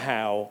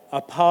somehow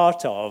a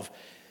part of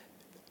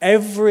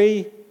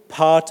every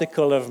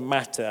particle of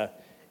matter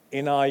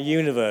in our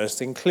universe,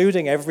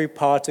 including every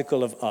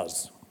particle of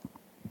us?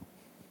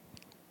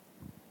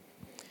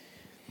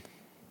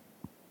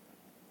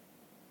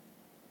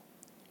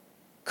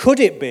 Could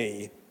it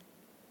be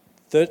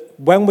that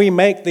when we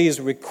make these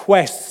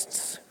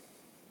requests,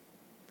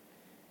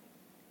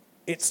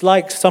 it's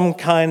like some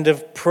kind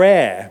of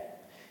prayer,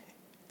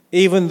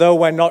 even though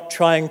we're not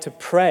trying to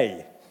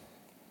pray?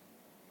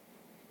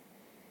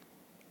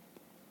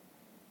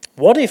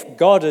 What if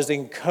God has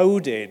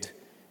encoded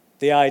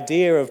the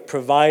idea of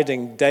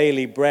providing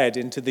daily bread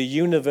into the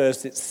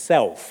universe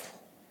itself?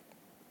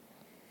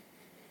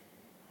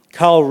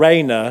 Karl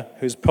Rahner,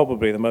 who's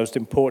probably the most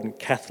important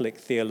Catholic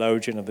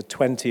theologian of the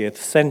 20th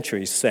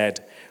century,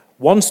 said,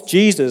 once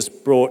Jesus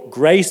brought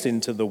grace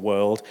into the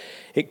world,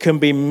 it can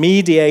be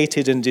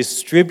mediated and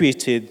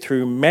distributed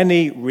through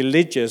many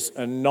religious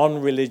and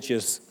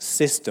non-religious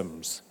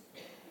systems.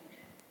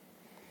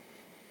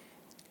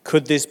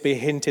 Could this be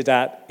hinted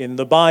at in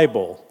the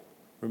Bible?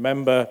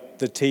 Remember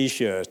the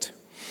T-shirt.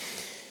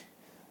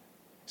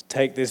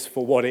 Take this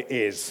for what it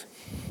is.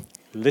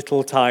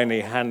 little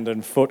tiny hand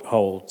and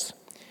footholds.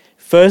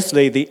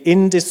 Firstly, the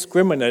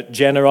indiscriminate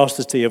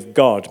generosity of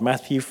God,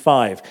 Matthew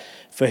 5.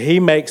 For he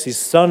makes his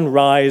sun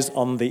rise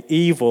on the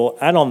evil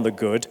and on the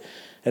good,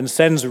 and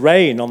sends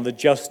rain on the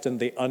just and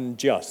the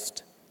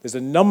unjust. There's a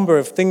number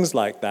of things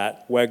like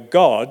that where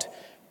God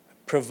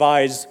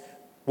provides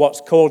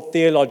what's called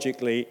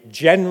theologically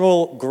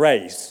general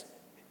grace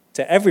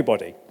to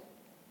everybody.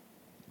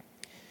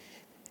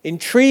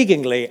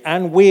 Intriguingly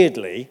and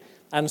weirdly,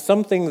 and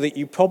something that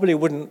you probably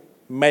wouldn't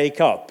make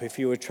up if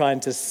you were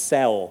trying to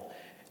sell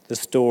the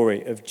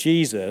story of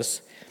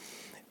Jesus,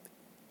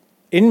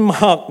 in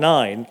Mark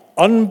 9,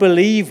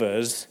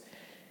 unbelievers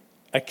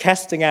are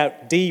casting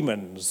out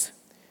demons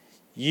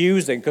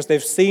because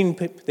they've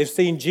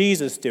seen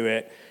Jesus do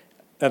it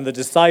and the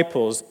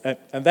disciples,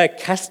 and they're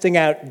casting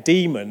out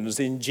demons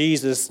in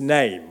Jesus'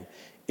 name,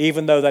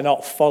 even though they're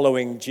not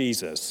following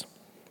Jesus.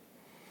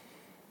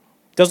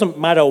 Doesn't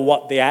matter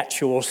what the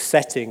actual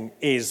setting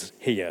is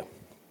here.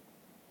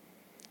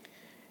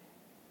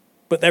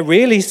 But there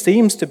really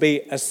seems to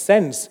be a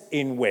sense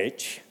in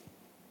which,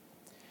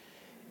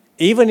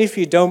 even if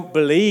you don't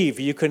believe,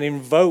 you can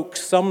invoke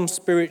some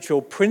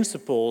spiritual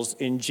principles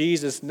in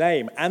Jesus'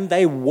 name, and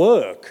they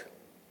work.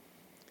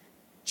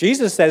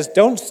 Jesus says,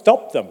 don't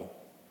stop them.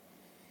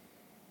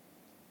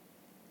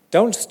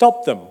 Don't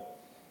stop them.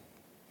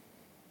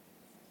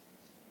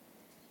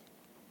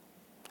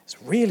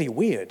 It's really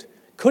weird.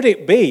 Could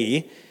it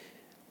be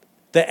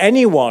that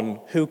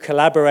anyone who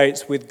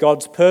collaborates with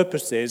God's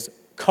purposes,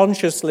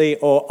 consciously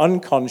or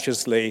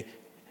unconsciously,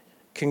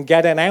 can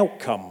get an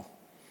outcome?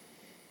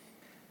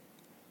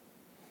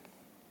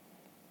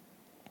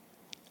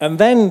 And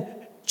then,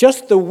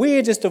 just the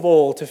weirdest of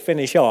all to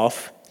finish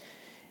off,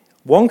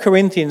 1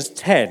 Corinthians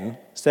 10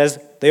 says,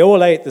 they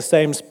all ate the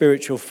same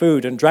spiritual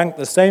food and drank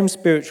the same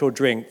spiritual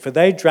drink, for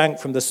they drank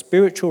from the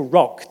spiritual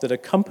rock that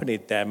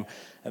accompanied them,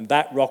 and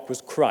that rock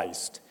was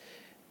Christ.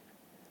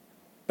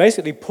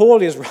 Basically,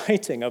 Paul is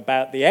writing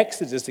about the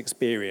Exodus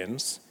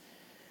experience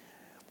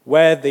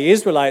where the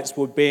Israelites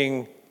were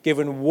being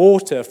given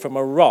water from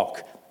a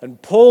rock.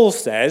 And Paul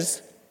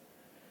says,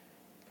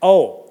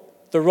 oh,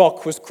 the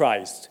rock was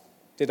Christ.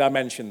 Did I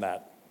mention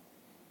that?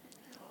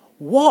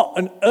 What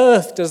on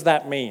earth does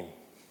that mean?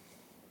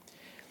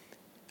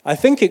 I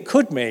think it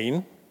could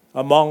mean,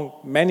 among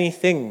many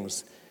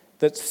things,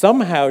 that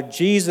somehow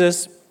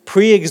Jesus,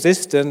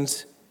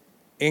 pre-existent,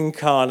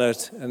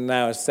 incarnate, and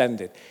now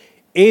ascended,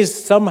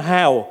 is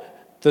somehow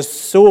the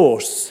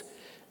source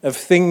of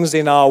things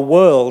in our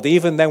world,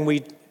 even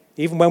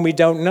when we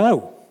don't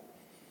know.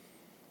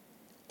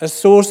 A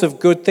source of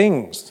good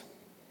things.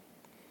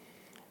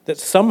 That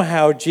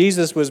somehow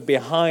Jesus was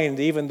behind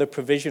even the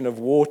provision of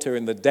water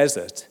in the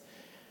desert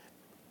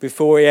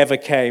before he ever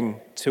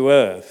came to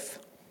earth.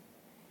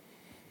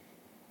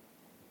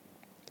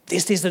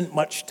 This isn't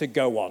much to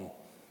go on.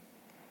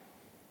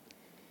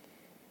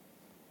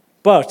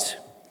 But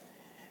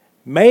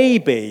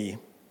maybe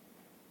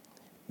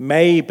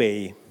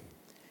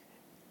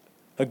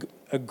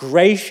a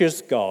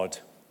gracious God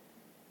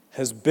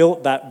has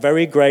built that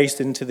very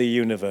grace into the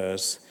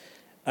universe,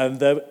 and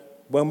that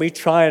when we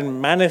try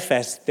and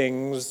manifest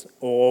things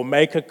or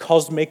make a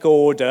cosmic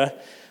order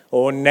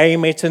or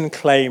name it and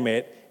claim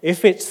it,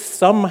 if it's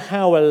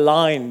somehow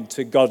aligned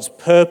to God's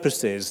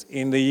purposes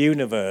in the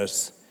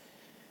universe,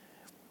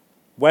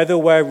 whether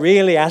we're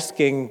really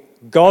asking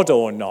God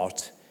or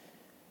not,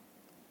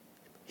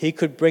 he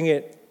could bring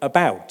it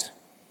about.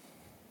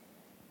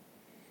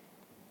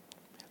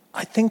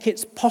 I think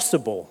it's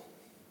possible.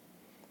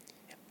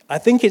 I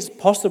think it's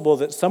possible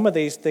that some of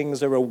these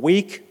things are a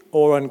weak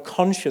or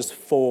unconscious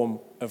form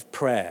of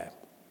prayer.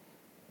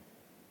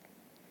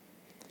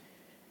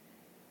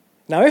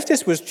 Now, if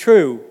this was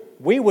true,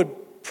 we would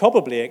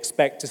probably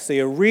expect to see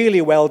a really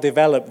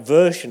well-developed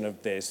version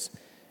of this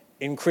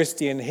in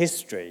Christian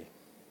history,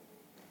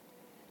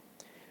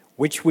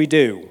 which we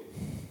do.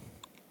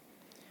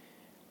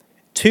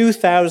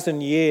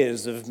 2,000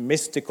 years of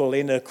mystical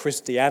inner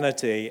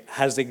Christianity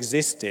has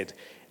existed,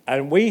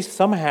 and we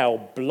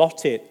somehow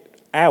blot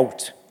it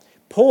out.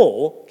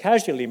 Paul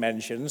casually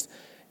mentions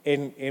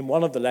in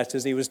one of the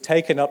letters he was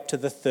taken up to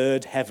the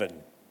third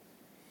heaven.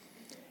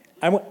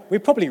 And we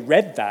probably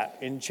read that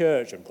in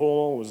church, and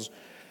Paul was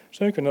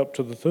taken up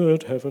to the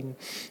third heaven.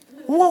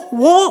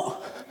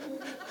 What?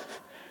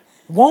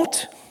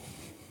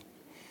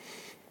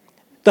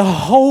 The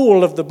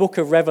whole of the book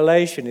of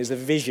Revelation is a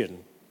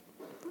vision.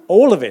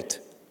 All of it.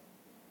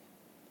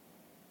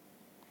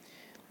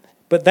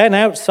 But then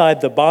outside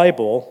the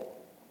Bible,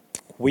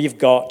 we've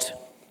got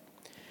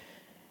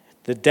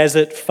the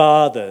Desert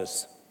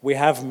Fathers. We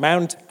have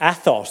Mount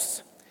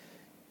Athos,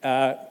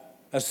 a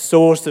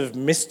source of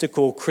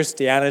mystical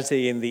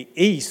Christianity in the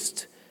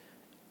East,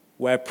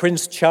 where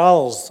Prince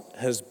Charles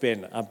has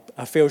been.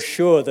 I feel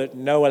sure that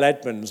Noel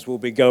Edmonds will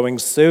be going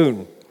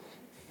soon.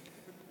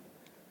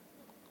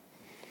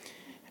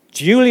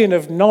 Julian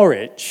of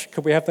Norwich,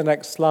 could we have the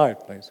next slide,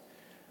 please?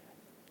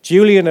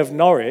 Julian of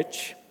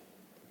Norwich,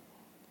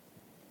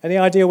 any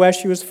idea where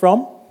she was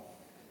from?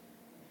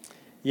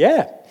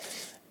 Yeah.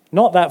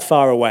 not that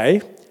far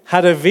away,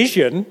 had a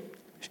vision.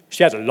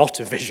 She had a lot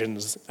of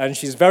visions, and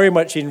she's very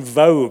much in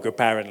vogue,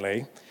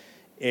 apparently,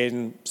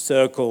 in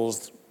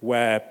circles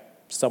where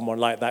someone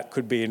like that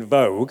could be in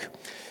vogue.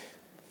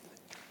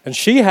 And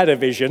she had a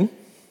vision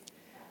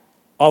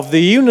of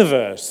the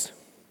universe.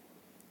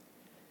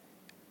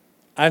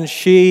 And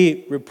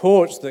she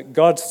reports that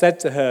God said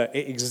to her,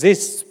 "It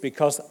exists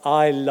because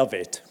I love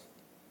it."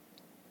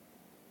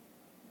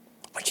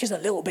 Which is a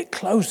little bit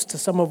close to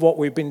some of what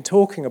we've been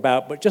talking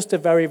about, but just a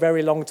very,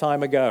 very long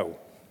time ago.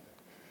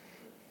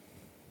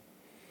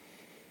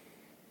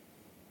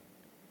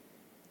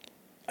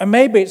 And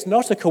maybe it's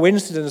not a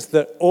coincidence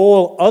that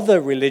all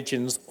other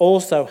religions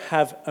also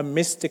have a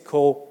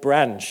mystical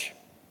branch.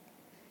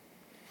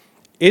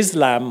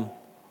 Islam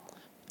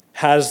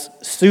has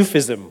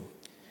Sufism.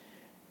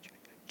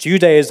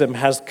 Judaism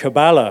has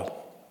Kabbalah.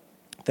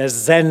 There's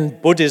Zen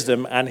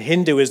Buddhism and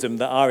Hinduism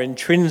that are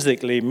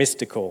intrinsically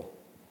mystical.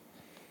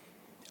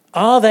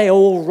 Are they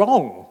all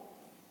wrong?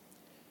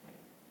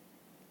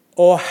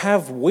 Or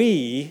have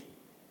we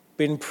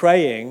been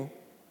praying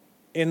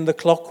in the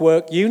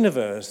clockwork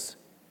universe?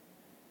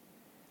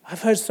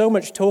 I've heard so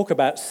much talk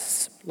about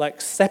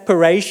like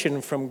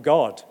separation from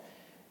God.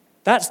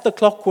 That's the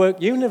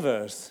clockwork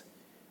universe,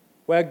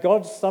 where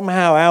God's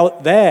somehow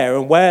out there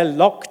and we're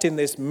locked in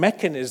this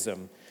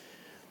mechanism.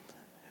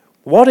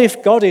 What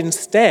if God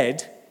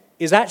instead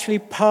is actually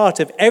part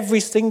of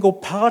every single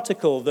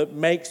particle that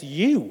makes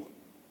you?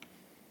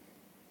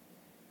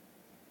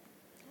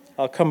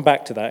 I'll come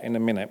back to that in a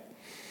minute.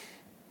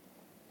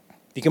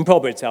 You can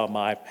probably tell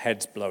my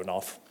head's blown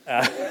off.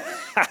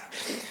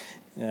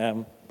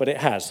 But it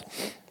has.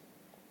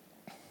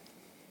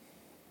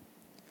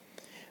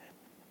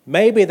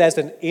 Maybe there's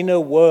an inner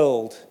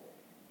world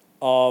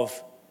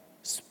of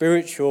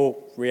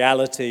spiritual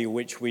reality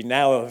which we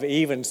now have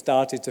even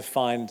started to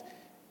find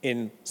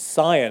in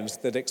science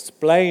that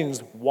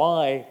explains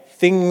why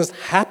things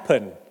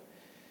happen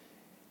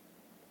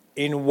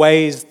in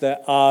ways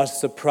that are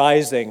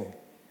surprising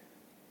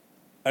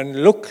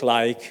and look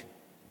like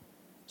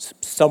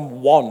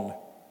someone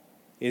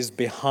is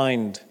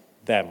behind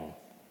them.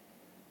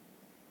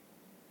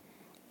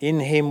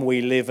 In him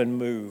we live and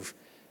move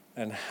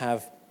and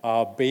have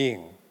our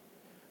being.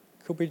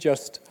 Could we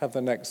just have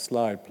the next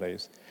slide,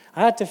 please?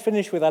 I had to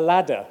finish with a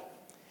ladder,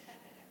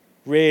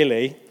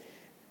 really.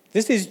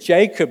 This is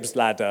Jacob's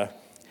ladder.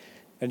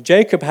 And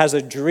Jacob has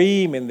a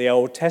dream in the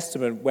Old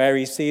Testament where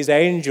he sees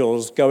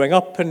angels going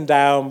up and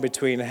down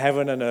between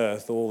heaven and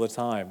earth all the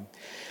time.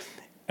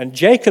 And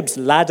Jacob's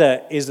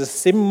ladder is a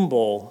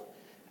symbol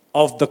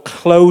of the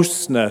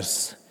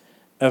closeness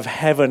of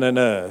heaven and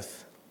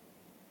earth.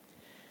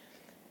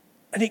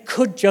 And it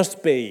could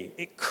just be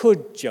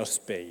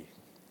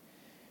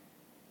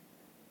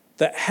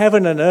that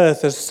heaven and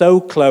earth are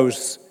so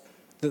close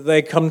that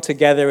they come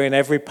together in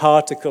every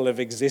particle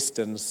of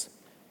existence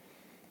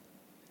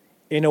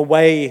in a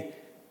way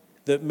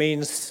that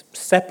means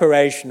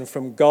separation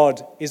from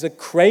God is a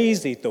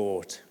crazy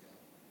thought.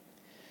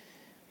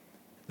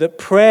 That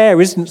prayer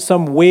isn't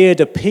some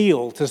weird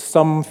appeal to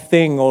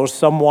something or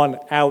someone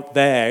out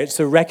there. It's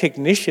a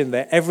recognition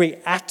that every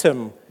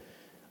atom,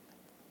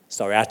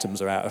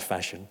 atoms are out of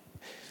fashion.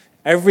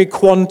 Every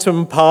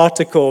quantum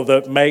particle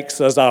that makes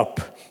us up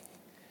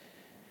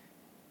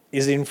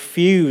is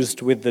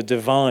infused with the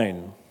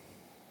divine.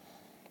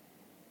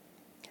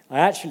 I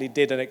actually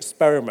did an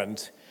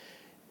experiment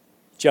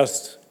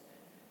just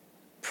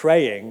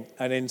praying,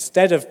 and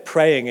instead of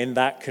praying in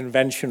that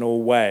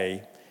conventional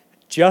way,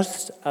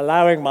 just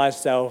allowing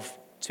myself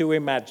to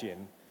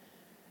imagine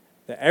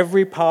that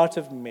every part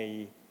of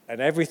me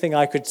and everything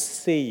I could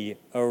see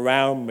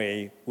around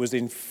me was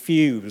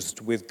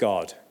infused with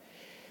God.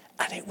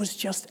 And it was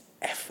just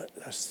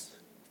effortless.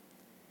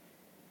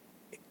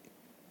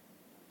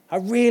 I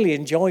really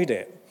enjoyed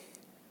it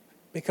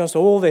because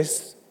all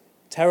this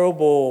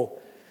terrible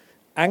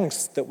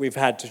angst that we've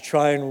had to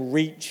try and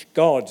reach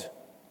God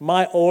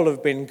might all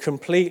have been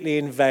completely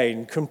in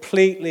vain,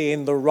 completely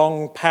in the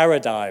wrong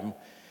paradigm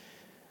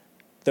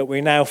that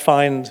we now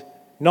find,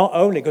 not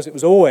only because it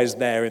was always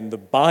there in the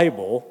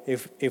Bible,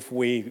 if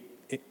we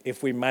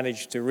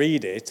managed to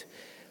read it,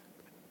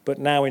 but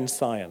now in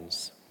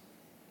science.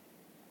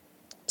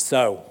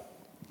 So,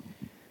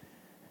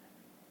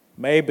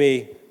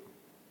 maybe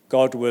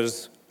God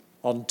was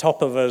on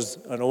top of us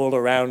and all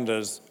around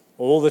us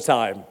all the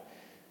time,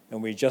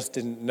 and we just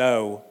didn't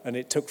know, and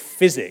it took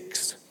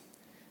physics.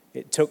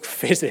 It took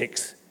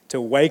physics to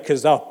wake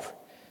us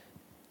up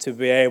to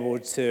be able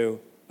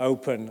to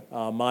open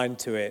our mind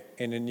to it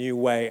in a new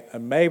way.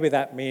 And maybe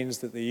that means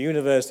that the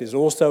universe is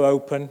also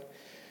open,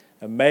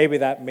 and maybe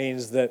that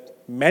means that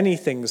many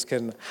things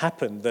can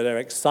happen that are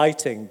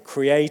exciting,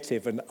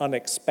 creative, and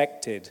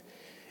unexpected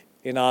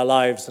in our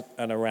lives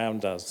and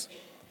around us.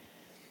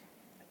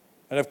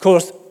 And of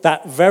course,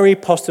 that very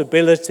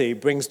possibility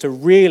brings to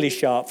really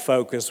sharp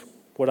focus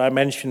what I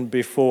mentioned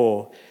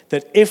before,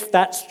 that if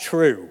that's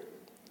true,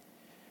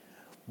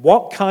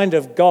 what kind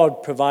of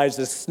God provides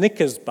a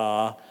Snickers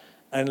bar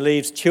and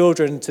leaves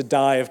children to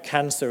die of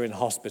cancer in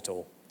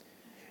hospital?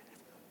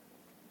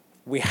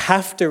 we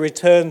have to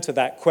return to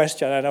that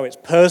question. I know it's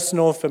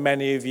personal for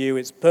many of you,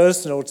 it's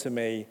personal to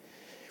me.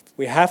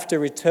 We have to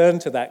return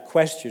to that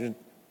question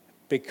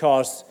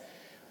because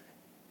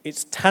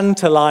it's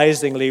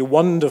tantalizingly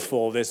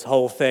wonderful, this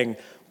whole thing,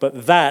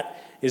 but that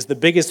is the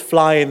biggest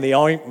fly in the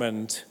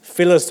ointment,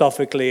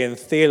 philosophically and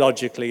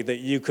theologically, that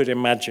you could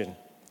imagine.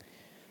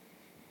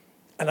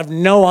 And I've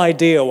no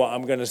idea what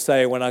I'm going to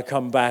say when I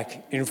come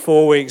back in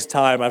 4 weeks'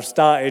 time. I've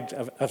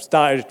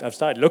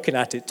started looking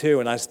at it too,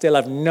 and I still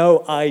have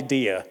no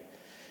idea.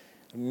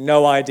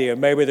 No idea.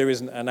 Maybe there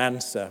isn't an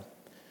answer.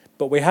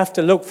 But we have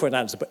to look for an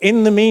answer. But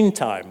in the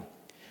meantime,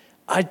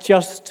 I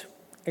just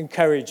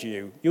encourage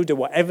you. You do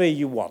whatever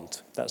you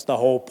want. That's the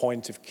whole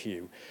point of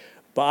Q.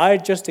 But I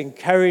just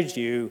encourage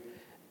you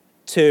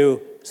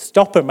to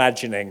stop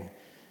imagining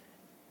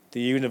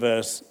the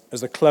universe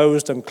as a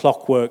closed and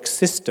clockwork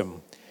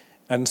system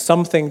and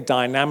something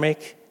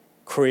dynamic,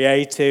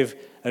 creative,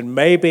 and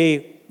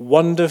maybe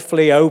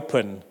wonderfully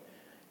open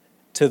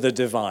to the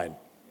divine.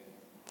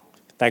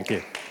 Thank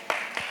you.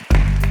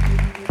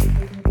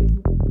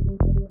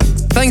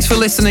 Thanks for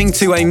listening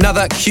to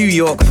another Q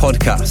York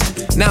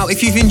podcast. Now,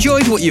 if you've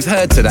enjoyed what you've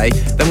heard today,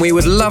 then we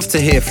would love to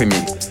hear from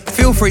you.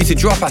 Feel free to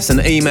drop us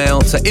an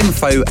email to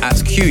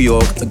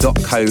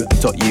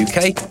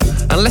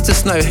info@qyork.co.uk and let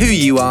us know who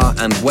you are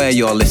and where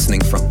you're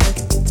listening from.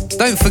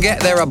 Don't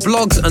forget there are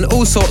blogs and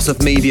all sorts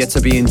of media to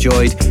be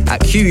enjoyed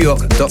at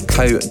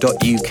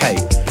qyork.co.uk,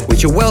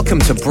 which you're welcome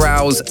to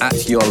browse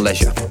at your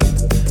leisure.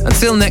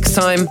 Until next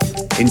time,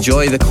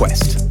 enjoy the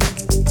quest.